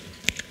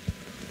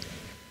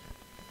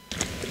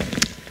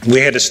 We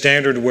had a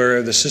standard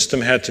where the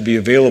system had to be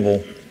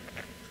available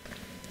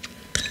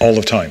all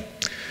the time.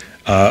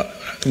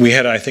 We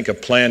had, I think, a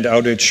planned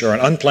outage or an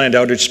unplanned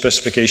outage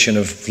specification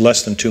of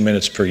less than 2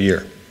 minutes per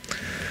year.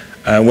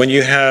 When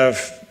you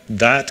have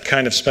that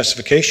kind of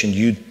specification,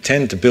 you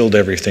tend to build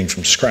everything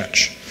from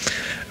scratch.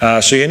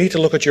 So you need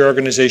to look at your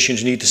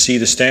organizations, you need to see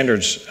the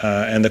standards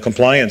and the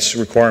compliance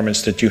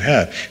requirements that you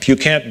have. If you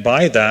can't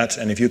buy that,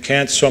 and if you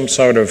can't some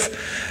sort of,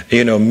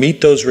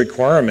 meet those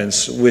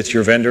requirements with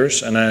your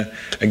vendors, and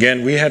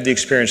again, we have the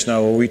experience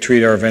now where we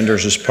treat our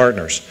vendors as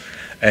partners.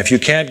 If you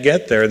can't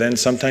get there, then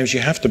sometimes you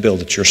have to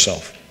build it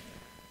yourself.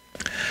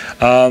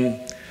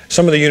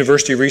 Some of the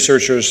university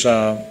researchers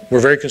were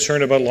very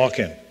concerned about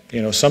lock-in.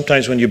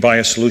 Sometimes when you buy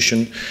a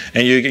solution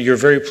and you're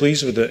very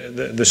pleased with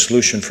the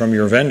solution from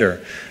your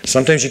vendor,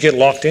 sometimes you get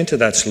locked into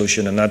that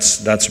solution, and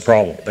that's a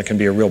problem. That can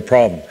be a real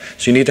problem.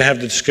 So you need to have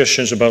the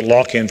discussions about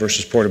lock-in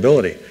versus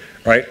portability,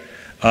 right?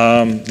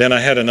 Then I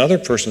had another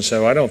person say,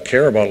 well, I don't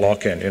care about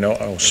lock-in,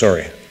 oh,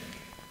 sorry.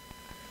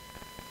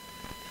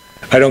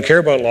 I don't care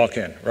about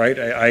lock-in, right?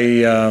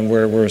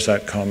 Where was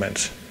that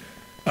comment?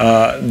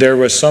 There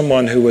was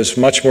someone who was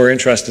much more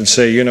interested in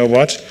say, you know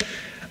what?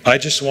 I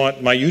just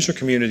want my user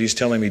communities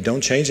telling me,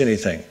 don't change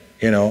anything.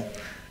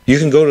 You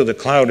can go to the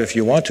cloud if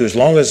you want to, as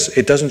long as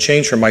it doesn't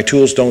change for my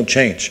tools don't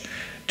change.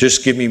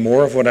 Just give me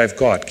more of what I've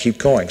got. Keep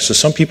going. So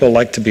some people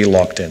like to be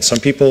locked in. Some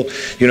people,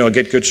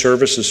 get good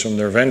services from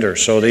their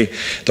vendors. So the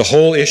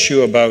whole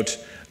issue about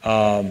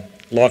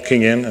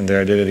locking in, and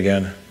there I did it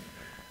again,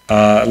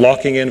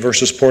 locking in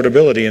versus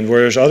portability, and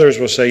whereas others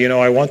will say,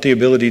 I want the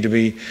ability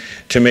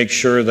to make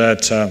sure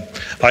that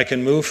I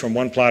can move from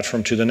one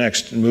platform to the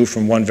next, move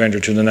from one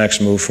vendor to the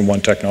next, move from one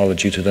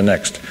technology to the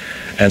next.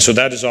 And so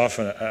that is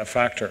often a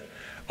factor.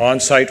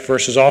 On-site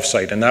versus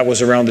off-site, and that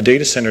was around the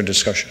data center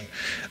discussion.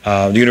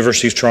 The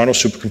University of Toronto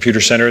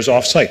Supercomputer Center is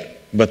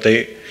off-site. but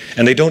they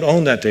don't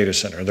own that data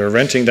center. They're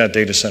renting that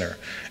data center.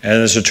 And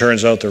as it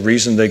turns out, the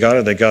reason they got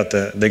it, they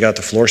got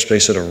the floor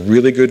space at a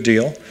really good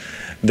deal.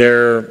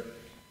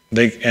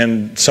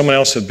 And someone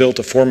else had built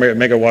a 4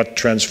 megawatt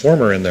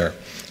transformer in there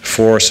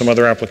for some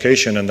other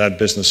application, and that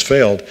business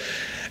failed.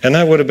 And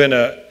that would have been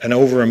an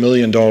over $1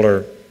 million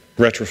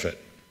retrofit,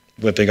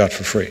 what they got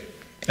for free.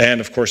 And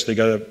of course, they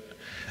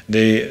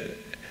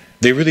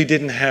really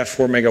didn't have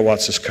 4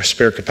 megawatts of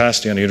spare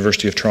capacity on the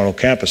University of Toronto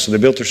campus, so they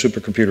built their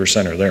supercomputer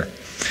center there.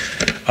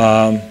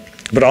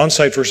 But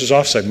on-site versus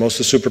off-site, most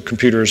of the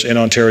supercomputers in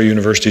Ontario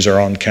universities are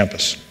on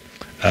campus.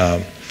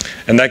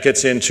 And that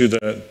gets into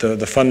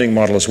the funding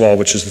model as well,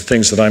 which is the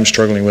things that I'm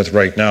struggling with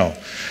right now.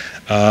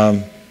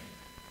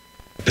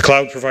 The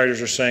cloud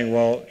providers are saying,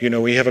 well, you know,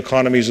 we have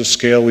economies of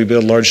scale, we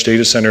build large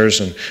data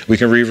centers, and we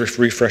can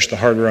refresh the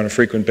hardware on a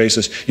frequent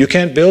basis. You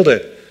can't build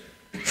it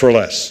for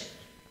less.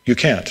 You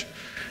can't.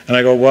 And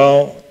I go,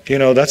 well, you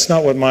know, that's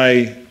not what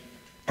my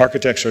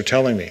architects are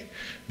telling me,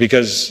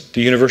 because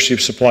the university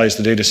supplies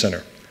the data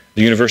center.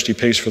 The university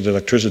pays for the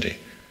electricity.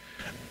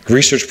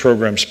 Research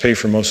programs pay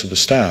for most of the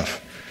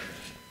staff.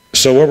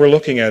 So what we're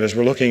looking at is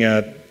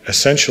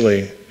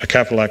essentially a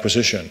capital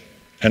acquisition.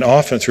 And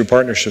often through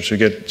partnerships we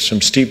get some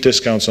steep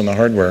discounts on the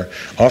hardware.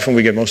 Often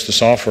we get most of the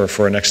software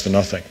for next to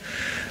nothing.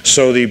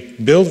 So the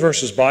build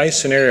versus buy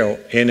scenario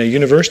in a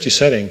university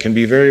setting can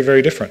be very,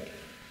 very different.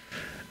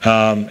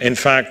 In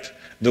fact,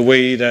 the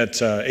way that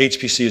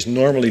HPC is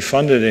normally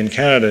funded in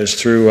Canada is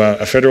through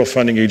a federal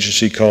funding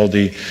agency called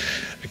the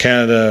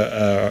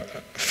Canada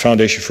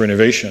Foundation for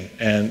Innovation.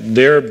 And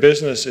their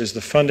business is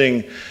the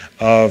funding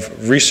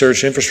of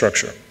research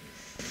infrastructure.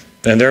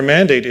 And their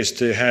mandate is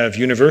to have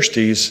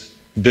universities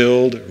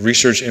build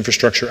research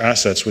infrastructure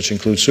assets, which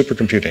include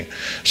supercomputing.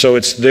 So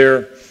it's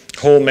their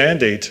whole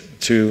mandate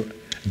to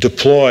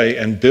deploy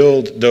and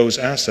build those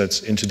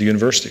assets into the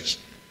universities.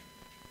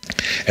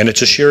 And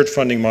it's a shared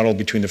funding model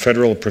between the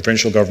federal and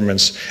provincial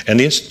governments, and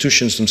the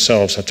institutions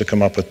themselves have to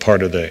come up with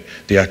part of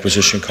the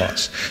acquisition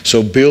costs.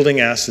 So building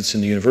assets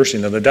in the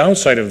university. Now the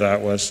downside of that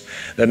was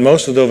that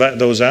most of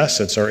those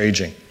assets are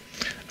aging.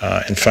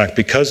 In fact,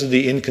 because of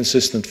the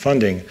inconsistent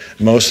funding,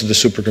 most of the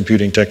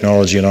supercomputing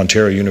technology in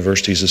Ontario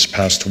universities is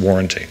past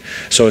warranty.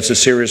 So it's a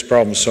serious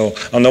problem. So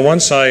on the one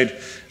side,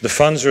 the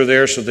funds are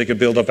there so they could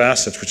build up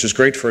assets, which is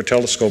great for a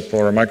telescope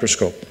or a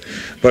microscope.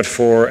 But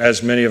for,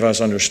 as many of us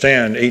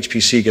understand,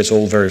 HPC gets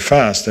old very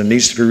fast and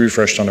needs to be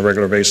refreshed on a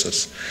regular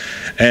basis.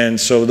 And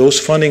so those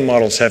funding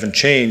models haven't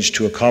changed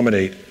to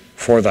accommodate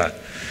for that.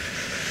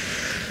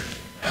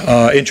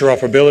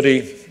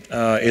 Interoperability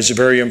is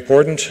very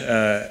important.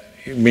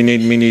 We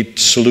need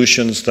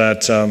solutions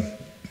that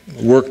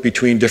work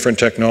between different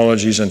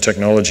technologies and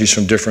technologies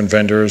from different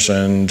vendors,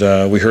 and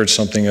we heard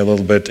something a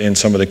little bit in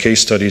some of the case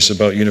studies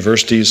about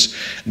universities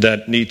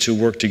that need to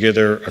work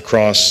together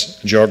across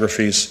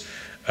geographies.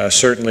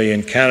 Certainly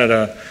in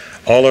Canada,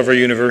 all of our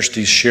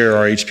universities share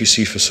our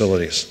HPC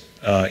facilities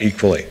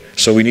equally.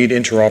 So we need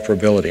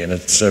interoperability, and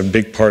it's a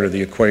big part of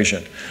the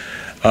equation.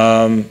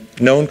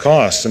 Known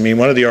costs. I mean,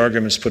 one of the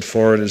arguments put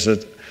forward is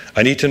that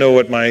I need to know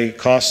what my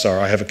costs are.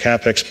 I have a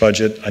CapEx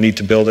budget, I need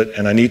to build it,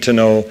 and I need to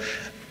know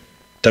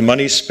the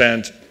money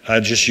spent, I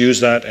just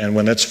use that, and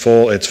when it's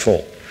full, it's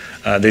full.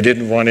 They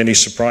didn't want any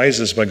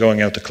surprises by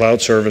going out to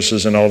cloud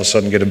services and all of a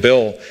sudden get a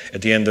bill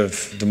at the end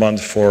of the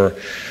month for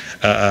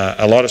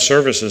a lot of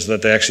services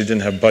that they actually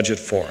didn't have budget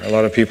for. A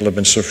lot of people have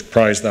been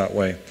surprised that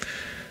way.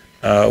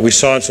 We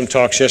saw in some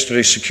talks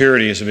yesterday,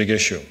 security is a big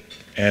issue.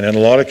 And in a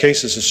lot of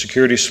cases, the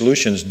security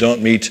solutions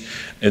don't meet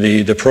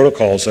the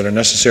protocols that are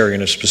necessary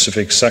in a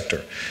specific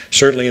sector.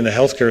 Certainly in the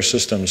healthcare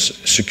systems,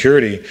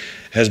 security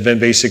has been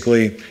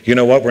basically, you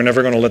know what, we're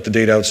never going to let the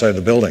data outside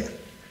the building.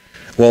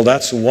 Well,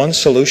 that's one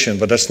solution,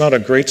 but that's not a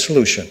great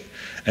solution.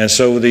 And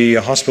so the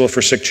Hospital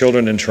for Sick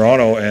Children in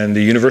Toronto and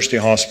the University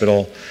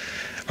Hospital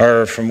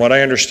are, from what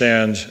I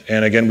understand,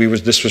 and again,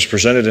 this was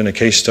presented in a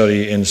case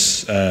study in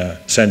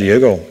San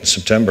Diego in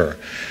September.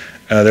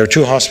 There are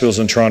two hospitals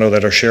in Toronto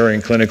that are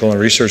sharing clinical and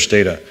research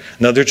data.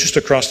 Now, they're just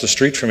across the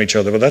street from each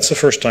other, but that's the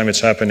first time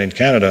it's happened in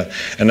Canada.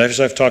 And as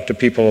I've talked to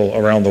people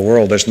around the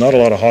world, there's not a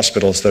lot of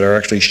hospitals that are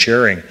actually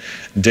sharing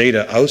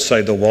data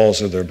outside the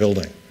walls of their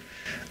building.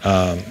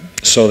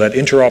 So that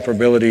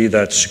interoperability,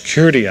 that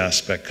security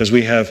aspect, because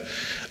we have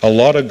a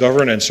lot of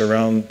governance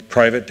around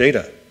private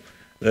data.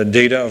 The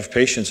data of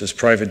patients is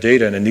private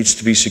data and it needs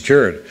to be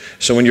secured.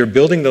 So when you're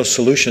building those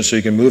solutions so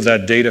you can move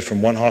that data from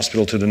one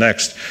hospital to the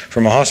next,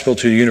 from a hospital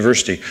to a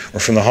university, or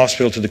from the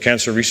hospital to the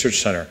Cancer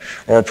Research Center,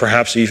 or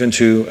perhaps even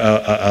to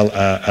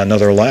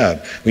another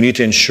lab, we need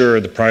to ensure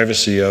the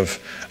privacy of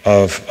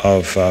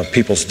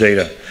people's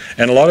data.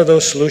 And a lot of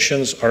those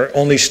solutions are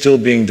only still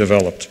being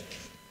developed.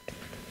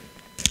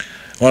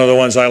 One of the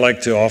ones I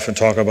like to often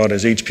talk about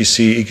is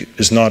HPC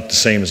is not the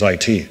same as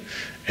IT.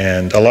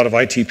 And a lot of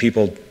IT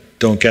people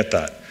don't get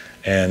that.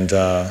 And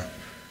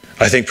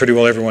I think pretty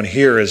well everyone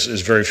here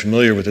is very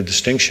familiar with the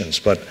distinctions,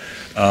 but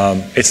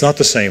it's not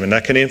the same, and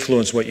that can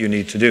influence what you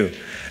need to do.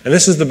 And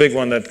this is the big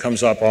one that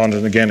comes up on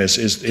and again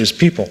is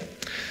people.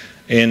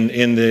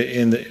 in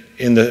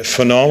the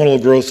phenomenal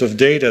growth of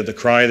data, the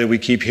cry that we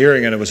keep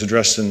hearing, and it was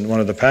addressed in one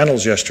of the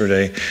panels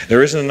yesterday,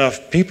 there isn't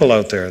enough people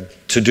out there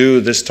to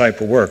do this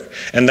type of work,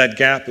 and that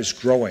gap is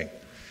growing.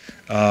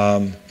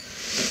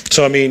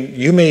 So I mean,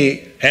 you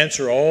may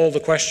answer all the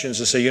questions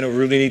and say, you know, we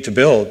really need to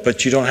build,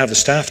 but you don't have the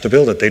staff to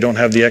build it. They don't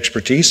have the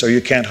expertise, or you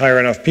can't hire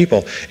enough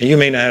people, and you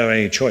may not have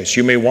any choice.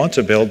 You may want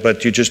to build,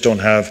 but you just don't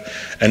have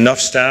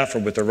enough staff or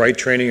with the right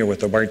training or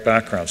with the right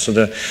background.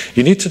 So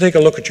you need to take a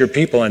look at your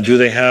people, and do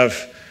you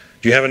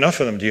have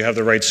enough of them? Do you have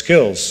the right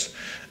skills?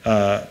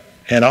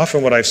 And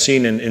often what I've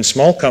seen in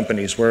small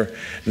companies where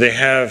they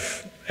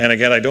have, and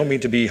again, I don't mean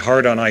to be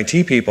hard on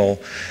IT people,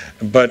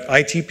 but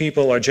IT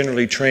people are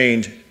generally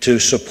trained to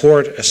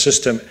support a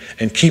system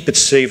and keep it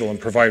stable and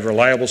provide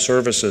reliable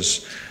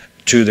services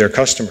to their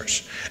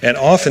customers. And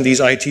often these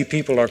IT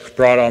people are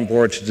brought on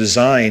board to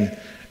design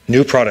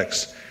new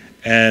products.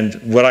 And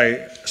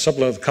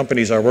some of the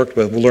companies I worked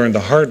with learned the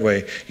hard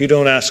way, you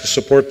don't ask a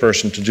support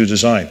person to do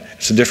design.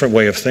 It's a different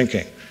way of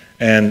thinking.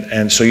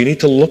 And so you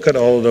need to look at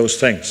all of those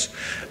things.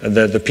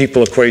 The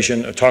people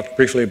equation, I talked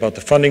briefly about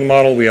the funding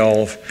model. We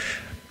all have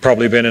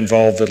probably been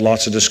involved with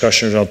lots of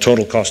discussions about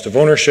total cost of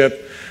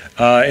ownership.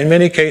 In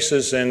many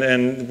cases,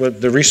 and with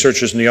the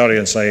researchers in the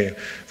audience, I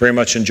very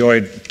much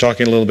enjoyed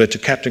talking a little bit to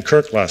Captain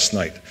Kirk last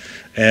night.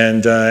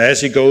 And as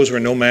he goes where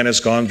no man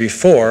has gone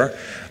before,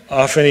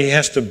 often he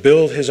has to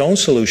build his own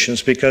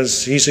solutions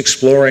because he's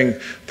exploring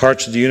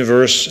parts of the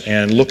universe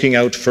and looking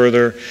out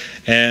further.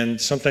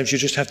 And sometimes you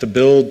just have to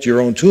build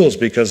your own tools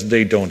because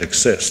they don't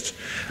exist.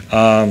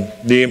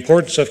 The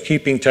importance of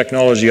keeping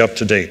technology up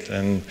to date,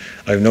 and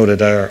I've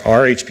noted our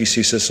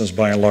HPC systems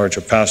by and large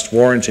are past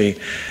warranty,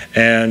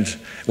 and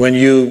when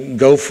you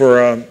go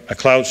for a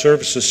cloud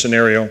services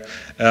scenario,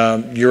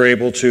 you're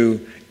able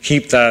to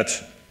keep that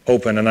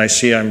open, and I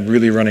see I'm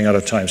really running out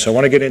of time. So I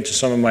want to get into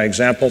some of my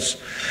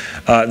examples.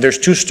 There's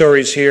two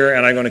stories here,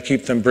 and I'm going to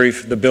keep them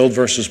brief. The build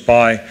versus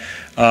buy.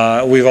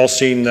 We've all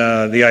seen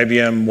the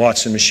IBM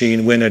Watson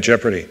machine win at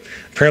Jeopardy.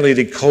 Apparently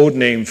the code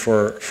name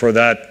for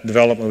that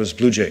development was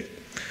Blue Jay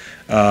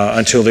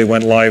until they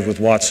went live with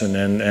Watson.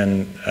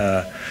 And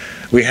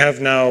we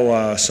have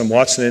now some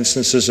Watson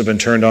instances have been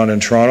turned on in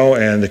Toronto,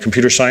 and the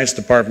computer science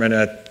department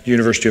at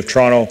University of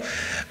Toronto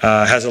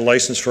has a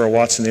license for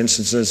Watson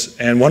instances.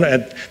 And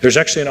there's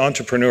actually an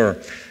entrepreneur.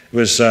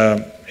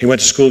 He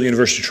went to school at the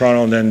University of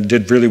Toronto and then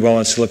did really well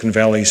in Silicon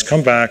Valley. He's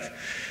come back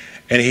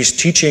and he's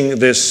teaching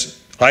this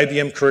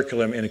IBM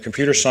curriculum in a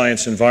computer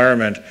science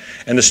environment,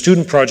 and the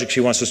student projects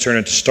he wants to turn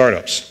into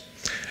startups.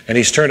 And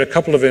he's turned a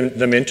couple of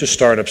them into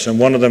startups, and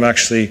one of them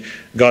actually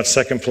got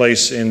second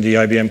place in the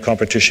IBM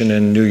competition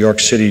in New York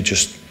City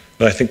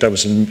I think that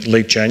was in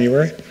late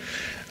January.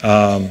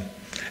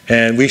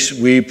 And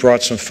we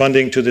brought some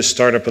funding to this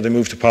startup, but they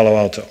moved to Palo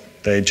Alto.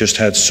 They just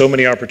had so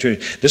many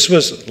opportunities. This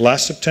was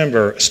last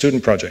September, a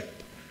student project.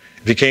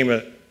 It became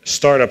a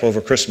startup over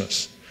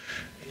Christmas.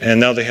 And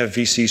now they have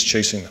VCs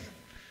chasing them.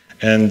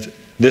 And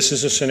this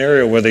is a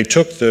scenario where they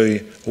took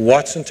the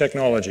Watson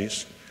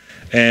technologies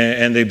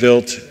and they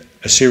built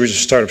a series of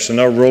startups. So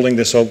now rolling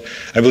this out,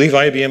 I believe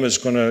IBM is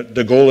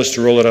the goal is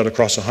to roll it out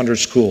across 100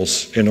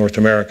 schools in North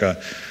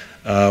America.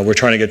 We're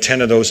trying to get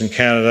 10 of those in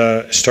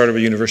Canada, started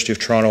at University of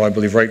Toronto. I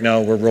believe right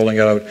now we're rolling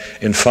it out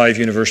in 5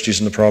 universities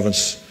in the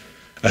province.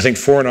 I think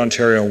 4 in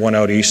Ontario and 1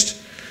 out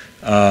east.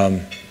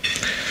 And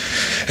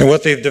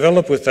what they've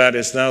developed with that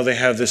is now they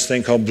have this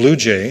thing called Blue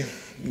Jay,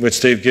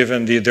 which they've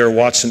given their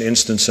Watson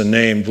instance a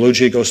name. Blue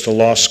Jay goes to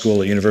law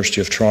school at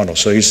University of Toronto.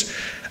 So he's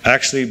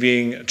actually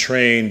being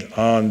trained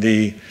on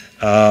the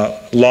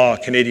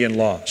Canadian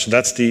law. So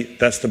that's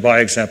the buy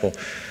example.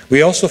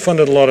 We also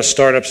funded a lot of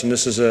startups, and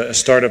this is a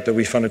startup that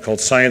we funded called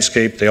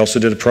Sciencescape. They also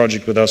did a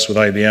project with us with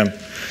IBM.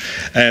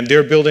 And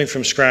they're building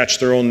from scratch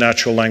their own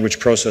natural language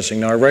processing.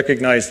 Now I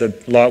recognize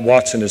that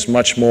Watson is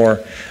much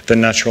more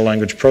than natural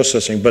language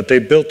processing, but they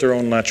built their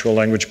own natural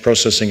language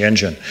processing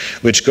engine,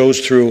 which goes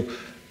through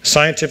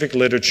scientific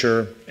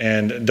literature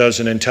and does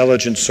an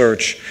intelligent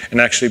search and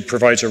actually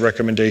provides a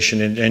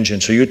recommendation engine.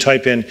 So you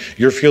type in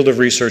your field of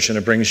research and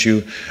it brings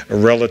you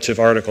relative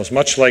articles.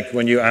 Much like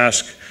when you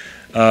ask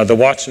the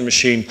Watson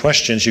machine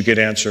questions, you get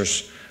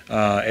answers.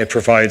 It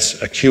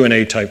provides a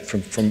Q&A type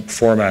from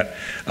format.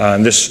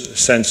 In this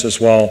sense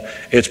as well,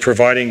 it's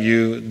providing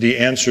you the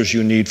answers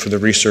you need for the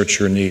research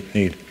you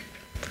need.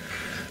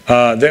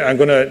 I'm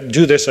going to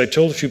do this. I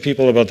told a few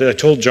people about this. I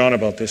told John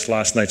about this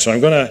last night. So I'm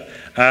going to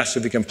ask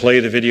if we can play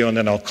the video and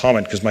then I'll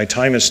comment because my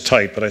time is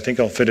tight, but I think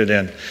I'll fit it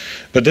in.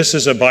 But this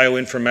is a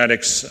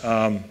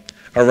bioinformatics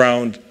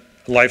around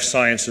life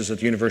sciences at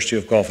the University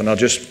of Guelph, and I'll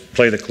just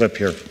play the clip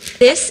here.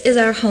 This is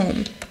our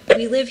home.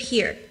 We live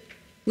here.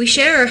 We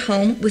share our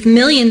home with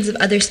millions of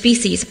other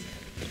species,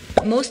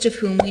 most of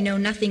whom we know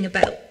nothing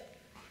about.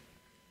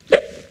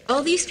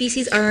 All these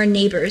species are our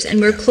neighbors,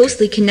 and we're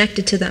closely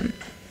connected to them.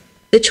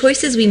 The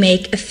choices we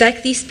make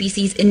affect these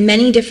species in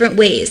many different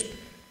ways.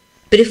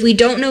 But if we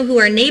don't know who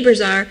our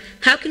neighbors are,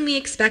 how can we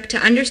expect to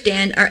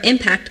understand our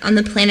impact on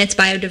the planet's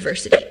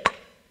biodiversity?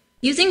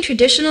 Using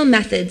traditional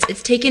methods,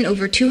 it's taken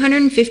over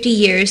 250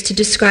 years to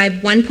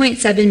describe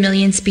 1.7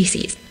 million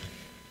species.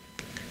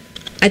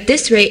 At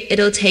this rate,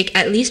 it'll take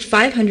at least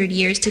 500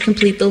 years to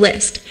complete the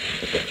list.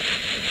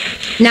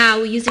 Now,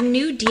 using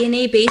new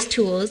DNA-based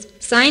tools,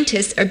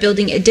 scientists are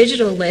building a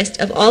digital list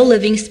of all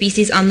living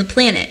species on the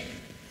planet.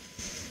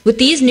 With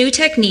these new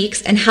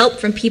techniques and help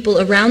from people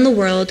around the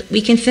world, we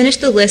can finish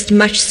the list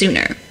much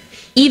sooner.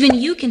 Even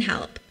you can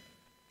help.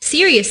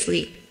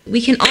 Seriously,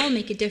 we can all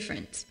make a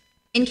difference.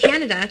 In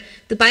Canada,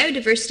 the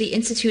Biodiversity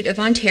Institute of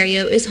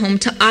Ontario is home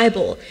to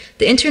IBOL,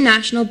 the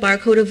International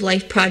Barcode of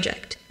Life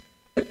project.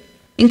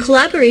 In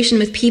collaboration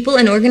with people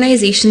and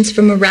organizations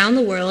from around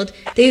the world,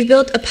 they've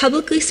built a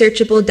publicly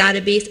searchable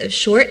database of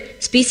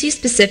short,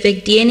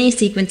 species-specific DNA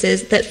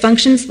sequences that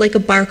functions like a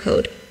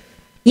barcode.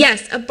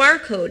 Yes, a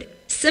barcode,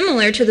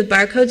 similar to the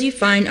barcodes you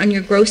find on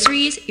your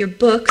groceries, your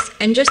books,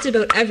 and just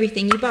about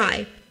everything you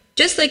buy.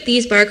 Just like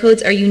these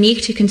barcodes are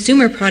unique to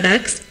consumer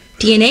products,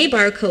 DNA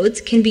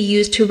barcodes can be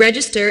used to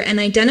register and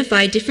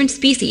identify different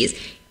species,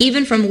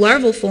 even from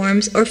larval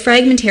forms or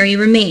fragmentary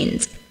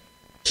remains.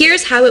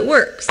 Here's how it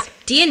works.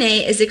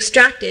 DNA is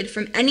extracted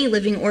from any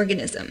living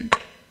organism.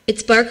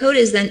 Its barcode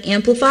is then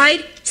amplified,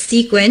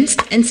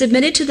 sequenced, and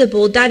submitted to the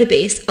BOLD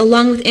database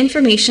along with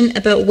information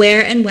about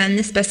where and when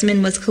the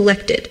specimen was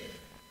collected.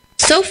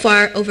 So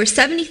far, over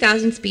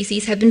 70,000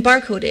 species have been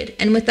barcoded,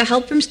 and with the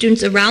help from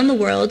students around the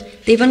world,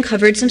 they've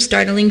uncovered some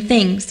startling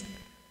things.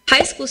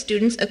 High school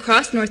students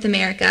across North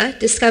America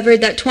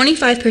discovered that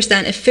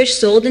 25% of fish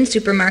sold in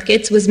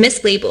supermarkets was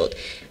mislabeled,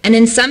 and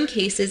in some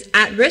cases,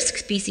 at-risk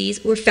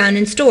species were found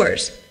in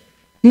stores.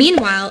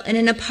 Meanwhile, in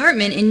an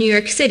apartment in New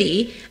York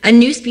City, a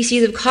new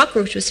species of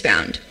cockroach was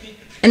found.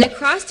 And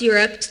across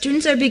Europe,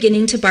 students are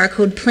beginning to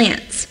barcode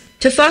plants.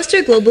 To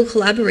foster global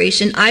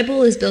collaboration,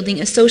 IBOL is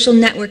building a social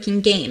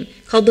networking game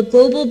called the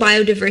Global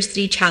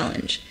Biodiversity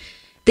Challenge.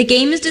 The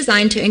game is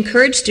designed to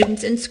encourage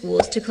students in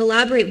schools to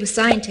collaborate with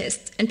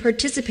scientists and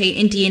participate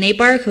in DNA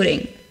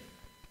barcoding.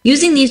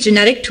 Using these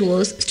genetic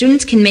tools,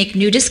 students can make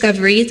new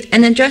discoveries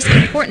and address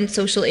important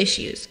social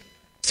issues.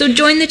 So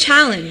join the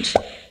challenge.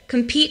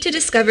 Compete to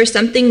discover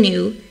something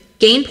new,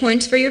 gain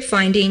points for your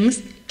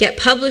findings, get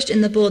published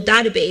in the BOLD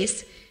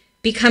database,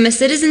 become a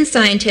citizen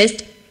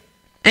scientist,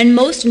 and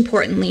most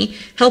importantly,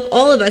 help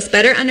all of us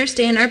better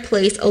understand our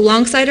place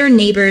alongside our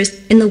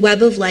neighbors in the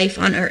web of life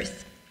on Earth.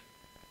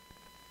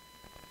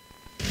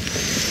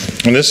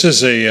 And this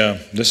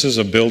is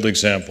a build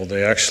example.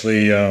 They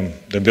actually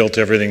they built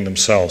everything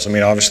themselves. I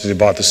mean, obviously they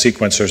bought the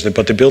sequencers,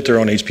 but they built their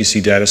own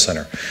HPC data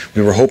center.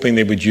 We were hoping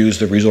they would use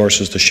the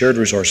resources, the shared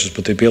resources,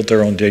 but they built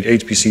their own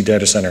HPC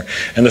data center.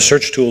 And the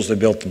search tools they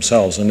built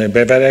themselves. And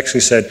they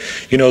actually said,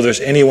 you know, there's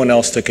anyone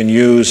else that can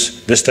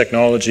use this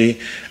technology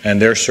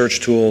and their search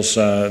tools,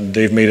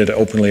 they've made it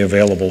openly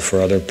available for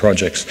other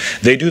projects.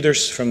 They do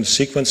theirs from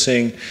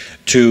sequencing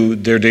to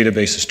their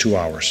database is 2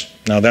 hours.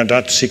 Now, they're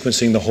not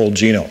sequencing the whole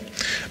genome,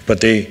 but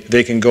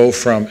they can go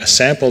from a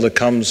sample that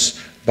comes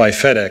by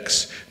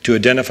FedEx to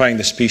identifying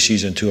the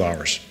species in 2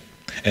 hours.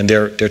 And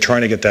they're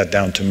trying to get that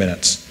down to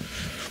minutes.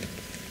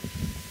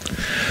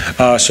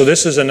 So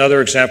this is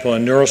another example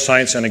in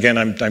neuroscience, and again,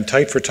 I'm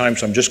tight for time,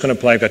 so I'm just going to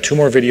play. I've got 2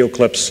 more video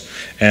clips,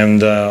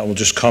 and we'll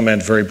just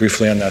comment very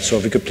briefly on that. So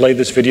if we could play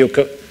this video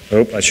clip.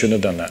 Oh, I shouldn't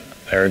have done that.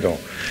 There we go.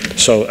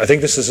 So I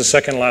think this is the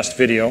second last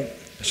video.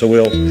 So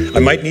I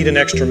might need an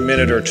extra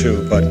minute or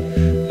 2, but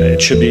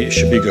it should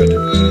be good.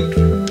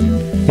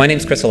 My name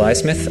is Chris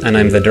Eliasmith, and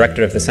I'm the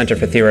director of the Center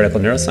for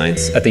Theoretical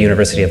Neuroscience at the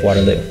University of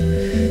Waterloo.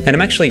 And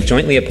I'm actually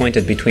jointly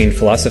appointed between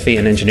philosophy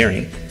and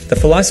engineering. The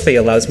philosophy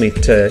allows me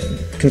to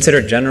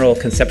consider general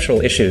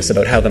conceptual issues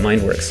about how the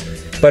mind works.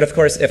 But of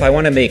course, if I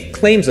want to make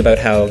claims about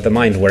how the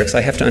mind works,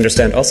 I have to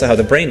understand also how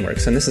the brain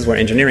works, and this is where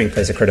engineering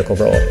plays a critical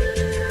role.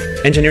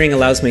 Engineering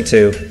allows me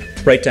to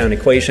write down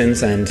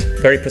equations and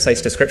very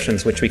precise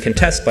descriptions which we can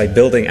test by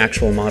building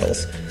actual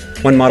models.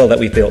 One model that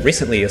we've built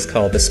recently is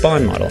called the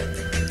SPAWN model.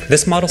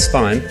 This model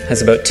SPAWN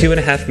has about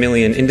 2.5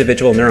 million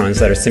individual neurons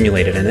that are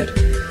simulated in it,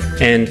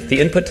 and the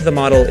input to the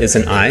model is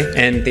an eye,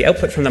 and the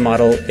output from the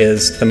model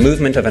is the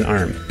movement of an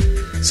arm.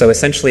 So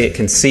essentially it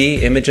can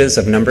see images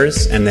of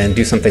numbers and then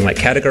do something like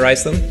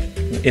categorize them,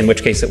 in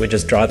which case it would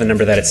just draw the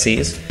number that it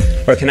sees,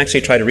 or it can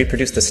actually try to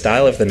reproduce the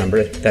style of the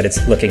number that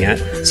it's looking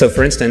at. So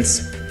for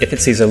instance, if it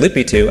sees a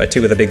loopy 2, a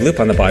 2 with a big loop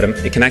on the bottom,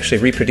 it can actually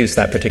reproduce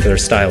that particular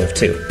style of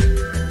 2.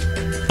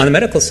 On the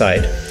medical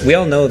side, we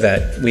all know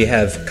that we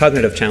have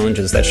cognitive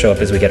challenges that show up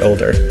as we get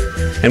older,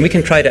 and we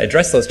can try to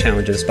address those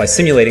challenges by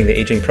simulating the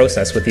aging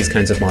process with these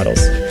kinds of models.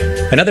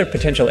 Another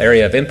potential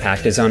area of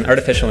impact is on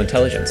artificial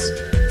intelligence.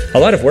 A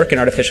lot of work in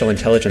artificial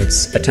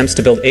intelligence attempts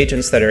to build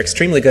agents that are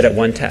extremely good at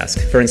one task,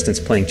 for instance,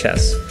 playing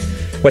chess.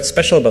 What's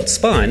special about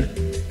SPAWN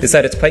is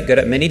that it's quite good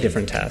at many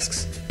different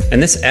tasks.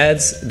 And this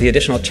adds the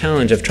additional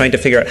challenge of trying to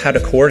figure out how to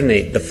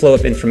coordinate the flow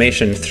of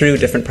information through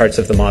different parts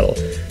of the model,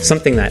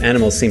 something that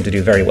animals seem to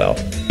do very well.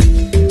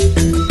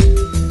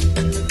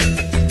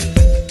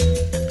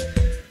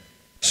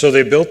 So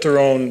they built their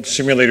own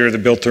simulator, they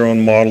built their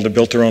own model, they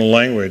built their own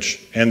language,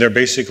 and they're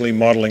basically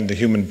modeling the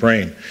human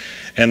brain.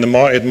 And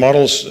it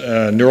models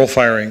neural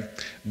firing,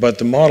 but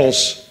the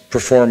models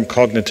perform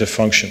cognitive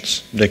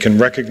functions. They can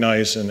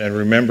recognize and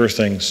remember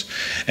things.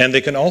 And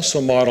they can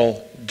also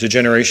model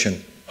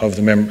degeneration of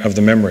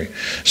the memory.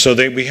 So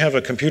we have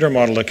a computer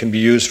model that can be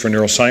used for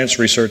neuroscience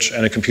research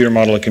and a computer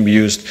model that can be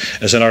used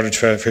as an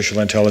artificial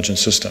intelligence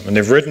system. And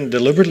they've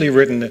deliberately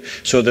written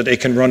so that it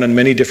can run on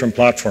many different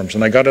platforms.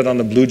 And I got it on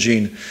the Blue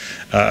Gene,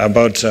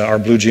 our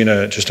Blue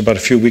Gene just about a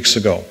few weeks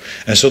ago.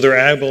 And so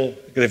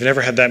they've never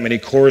had that many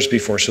cores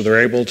before, so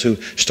they're able to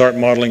start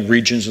modeling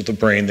regions of the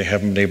brain they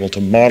haven't been able to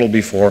model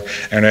before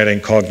and adding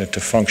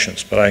cognitive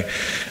functions. But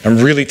I'm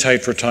really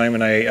tight for time,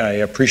 and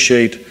I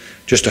appreciate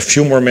just a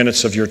few more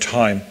minutes of your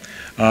time.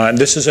 And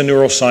this is a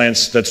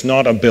neuroscience that's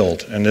not a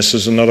build, and this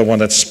is another one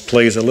that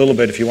plays a little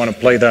bit, if you want to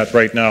play that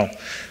right now,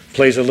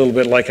 plays a little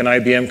bit like an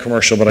IBM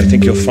commercial, but I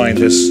think you'll find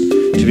this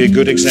to be a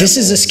good example. This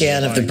is a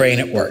scan of the brain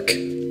at work.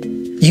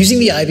 Using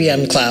the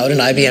IBM cloud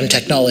and IBM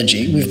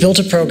technology, we've built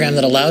a program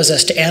that allows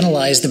us to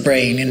analyze the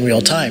brain in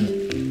real time.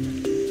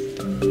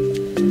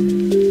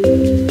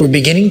 We're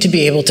beginning to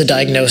be able to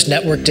diagnose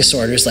network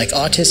disorders like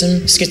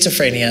autism,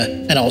 schizophrenia,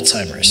 and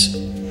Alzheimer's.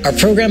 Our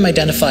program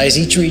identifies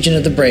each region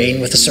of the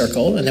brain with a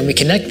circle, and then we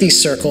connect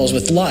these circles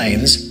with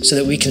lines so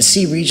that we can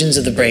see regions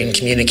of the brain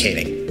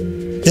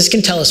communicating. This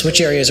can tell us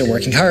which areas are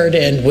working hard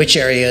and which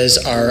areas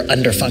are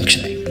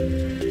under-functioning.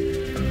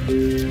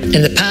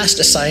 In the past,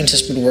 a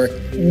scientist would work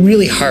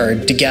really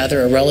hard to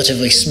gather a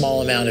relatively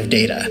small amount of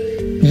data.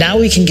 Now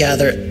we can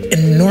gather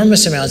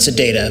enormous amounts of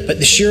data, but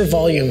the sheer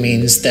volume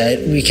means that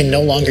we can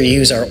no longer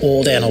use our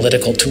old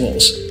analytical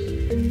tools.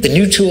 The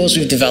new tools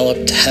we've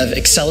developed have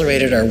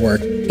accelerated our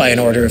work by an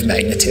order of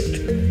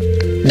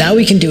magnitude. Now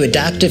we can do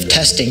adaptive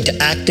testing to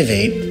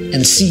activate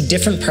and see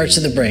different parts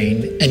of the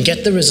brain and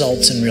get the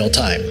results in real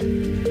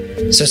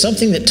time. So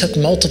something that took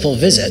multiple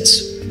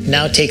visits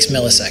now takes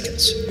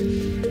milliseconds.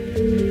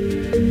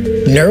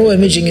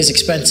 Neuroimaging is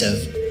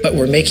expensive, but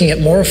we're making it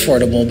more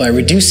affordable by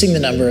reducing the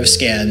number of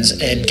scans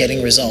and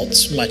getting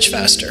results much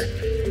faster.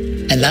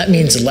 And that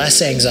means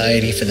less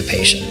anxiety for the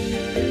patient.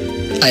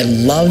 I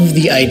love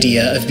the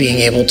idea of being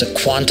able to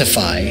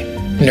quantify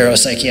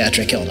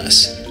neuropsychiatric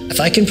illness. If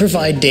I can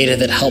provide data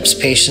that helps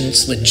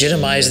patients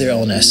legitimize their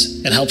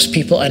illness and helps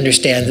people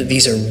understand that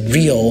these are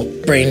real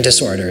brain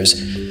disorders,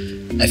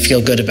 I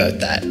feel good about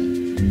that.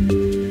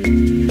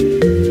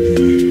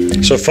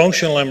 So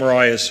functional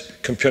MRI is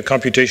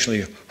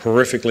computationally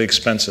horrifically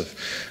expensive.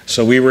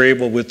 So we were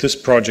able, with this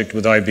project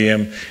with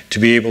IBM, to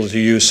be able to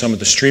use some of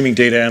the streaming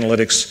data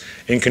analytics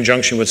in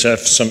conjunction with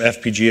some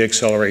FPGA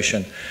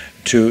acceleration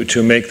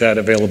to make that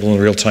available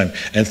in real time.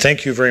 And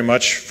thank you very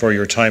much for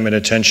your time and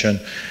attention.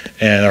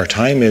 And our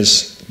time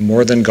is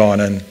more than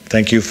gone, and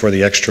thank you for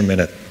the extra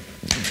minute.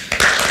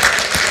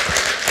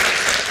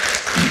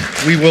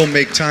 We will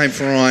make time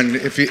for Ron.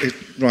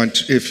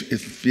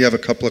 If you have a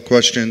couple of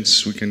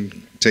questions, we can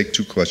take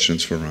 2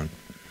 questions for Ron.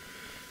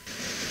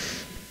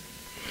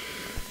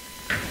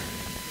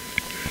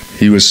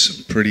 He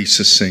was pretty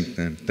succinct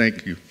then.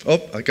 Thank you.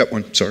 Oh, I got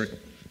one. Sorry.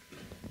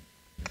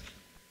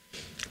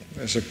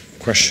 There's a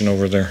question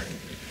over there.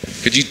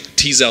 Could you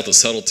tease out the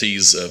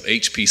subtleties of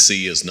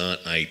HPC is not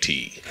IT?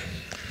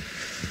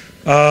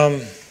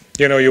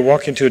 You know, you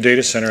walk into a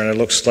data center and it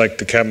looks like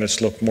the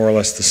cabinets look more or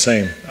less the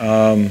same.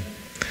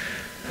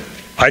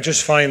 I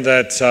just find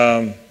that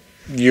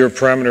your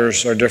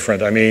parameters are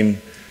different. I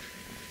mean,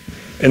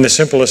 in the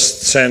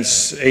simplest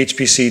sense,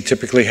 HPC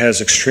typically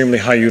has extremely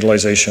high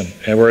utilization,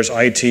 and whereas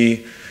IT,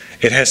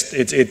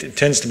 it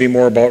tends to be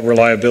more about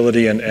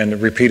reliability and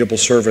repeatable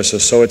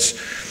services. So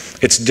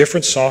it's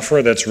different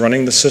software that's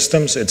running the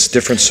systems. It's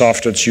different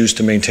software that's used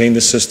to maintain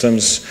the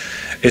systems.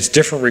 It's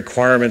different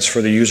requirements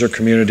for the user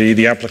community.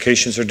 The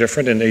applications are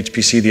different. In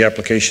HPC, the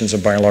applications are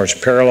by and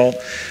large parallel,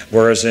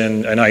 whereas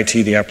in IT,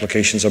 the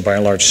applications are by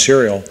and large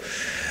serial.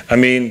 I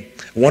mean,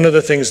 one of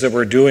the things that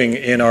we're doing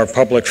in our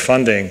public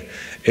funding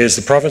is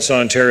the province of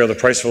Ontario, the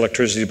price of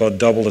electricity about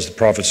doubled as the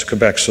province of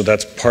Quebec, so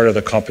that's part of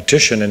the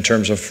competition in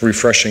terms of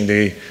refreshing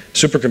the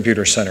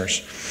supercomputer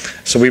centers.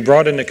 So we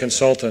brought in a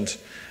consultant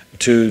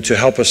to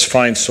help us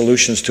find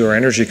solutions to our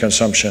energy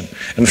consumption.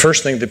 And the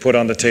first thing they put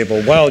on the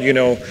table, well, you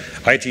know,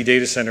 IT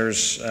data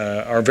centers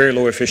are very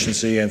low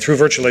efficiency, and through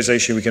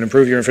virtualization we can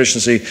improve your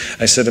efficiency.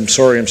 I said, I'm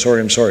sorry.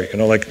 You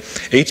know, like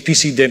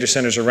HPC data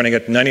centers are running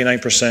at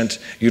 99%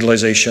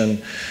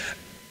 utilization.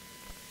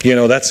 You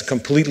know, that's a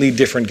completely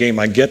different game.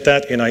 I get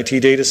that in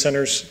IT data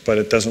centers, but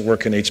it doesn't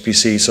work in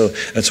HPC. So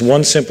that's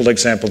one simple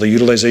example. The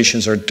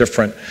utilizations are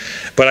different.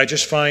 But I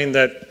just find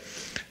that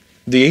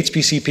the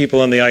HPC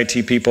people and the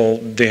IT people,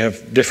 they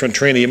have different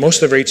training.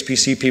 Most of our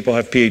HPC people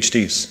have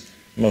PhDs.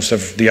 Most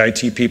of the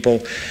IT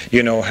people,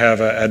 you know,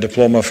 have a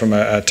diploma from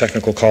a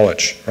technical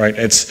college,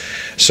 right?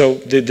 So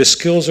the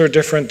skills are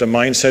different. The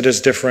mindset is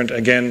different.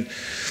 Again,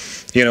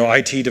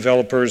 IT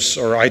developers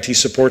or IT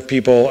support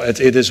people.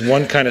 It is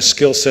one kind of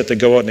skill set to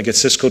go out and they get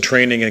Cisco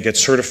training and get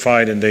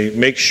certified, and they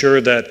make sure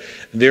that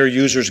their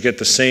users get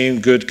the same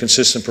good,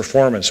 consistent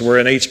performance. Where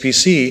in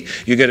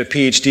HPC, you get a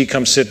PhD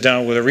come sit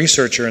down with a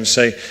researcher and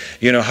say,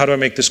 how do I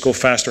make this go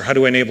faster? How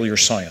do I enable your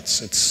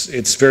science?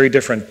 It's very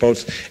different,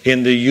 both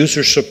in the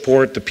user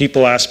support, the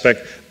people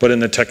aspect, but in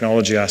the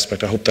technology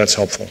aspect. I hope that's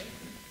helpful.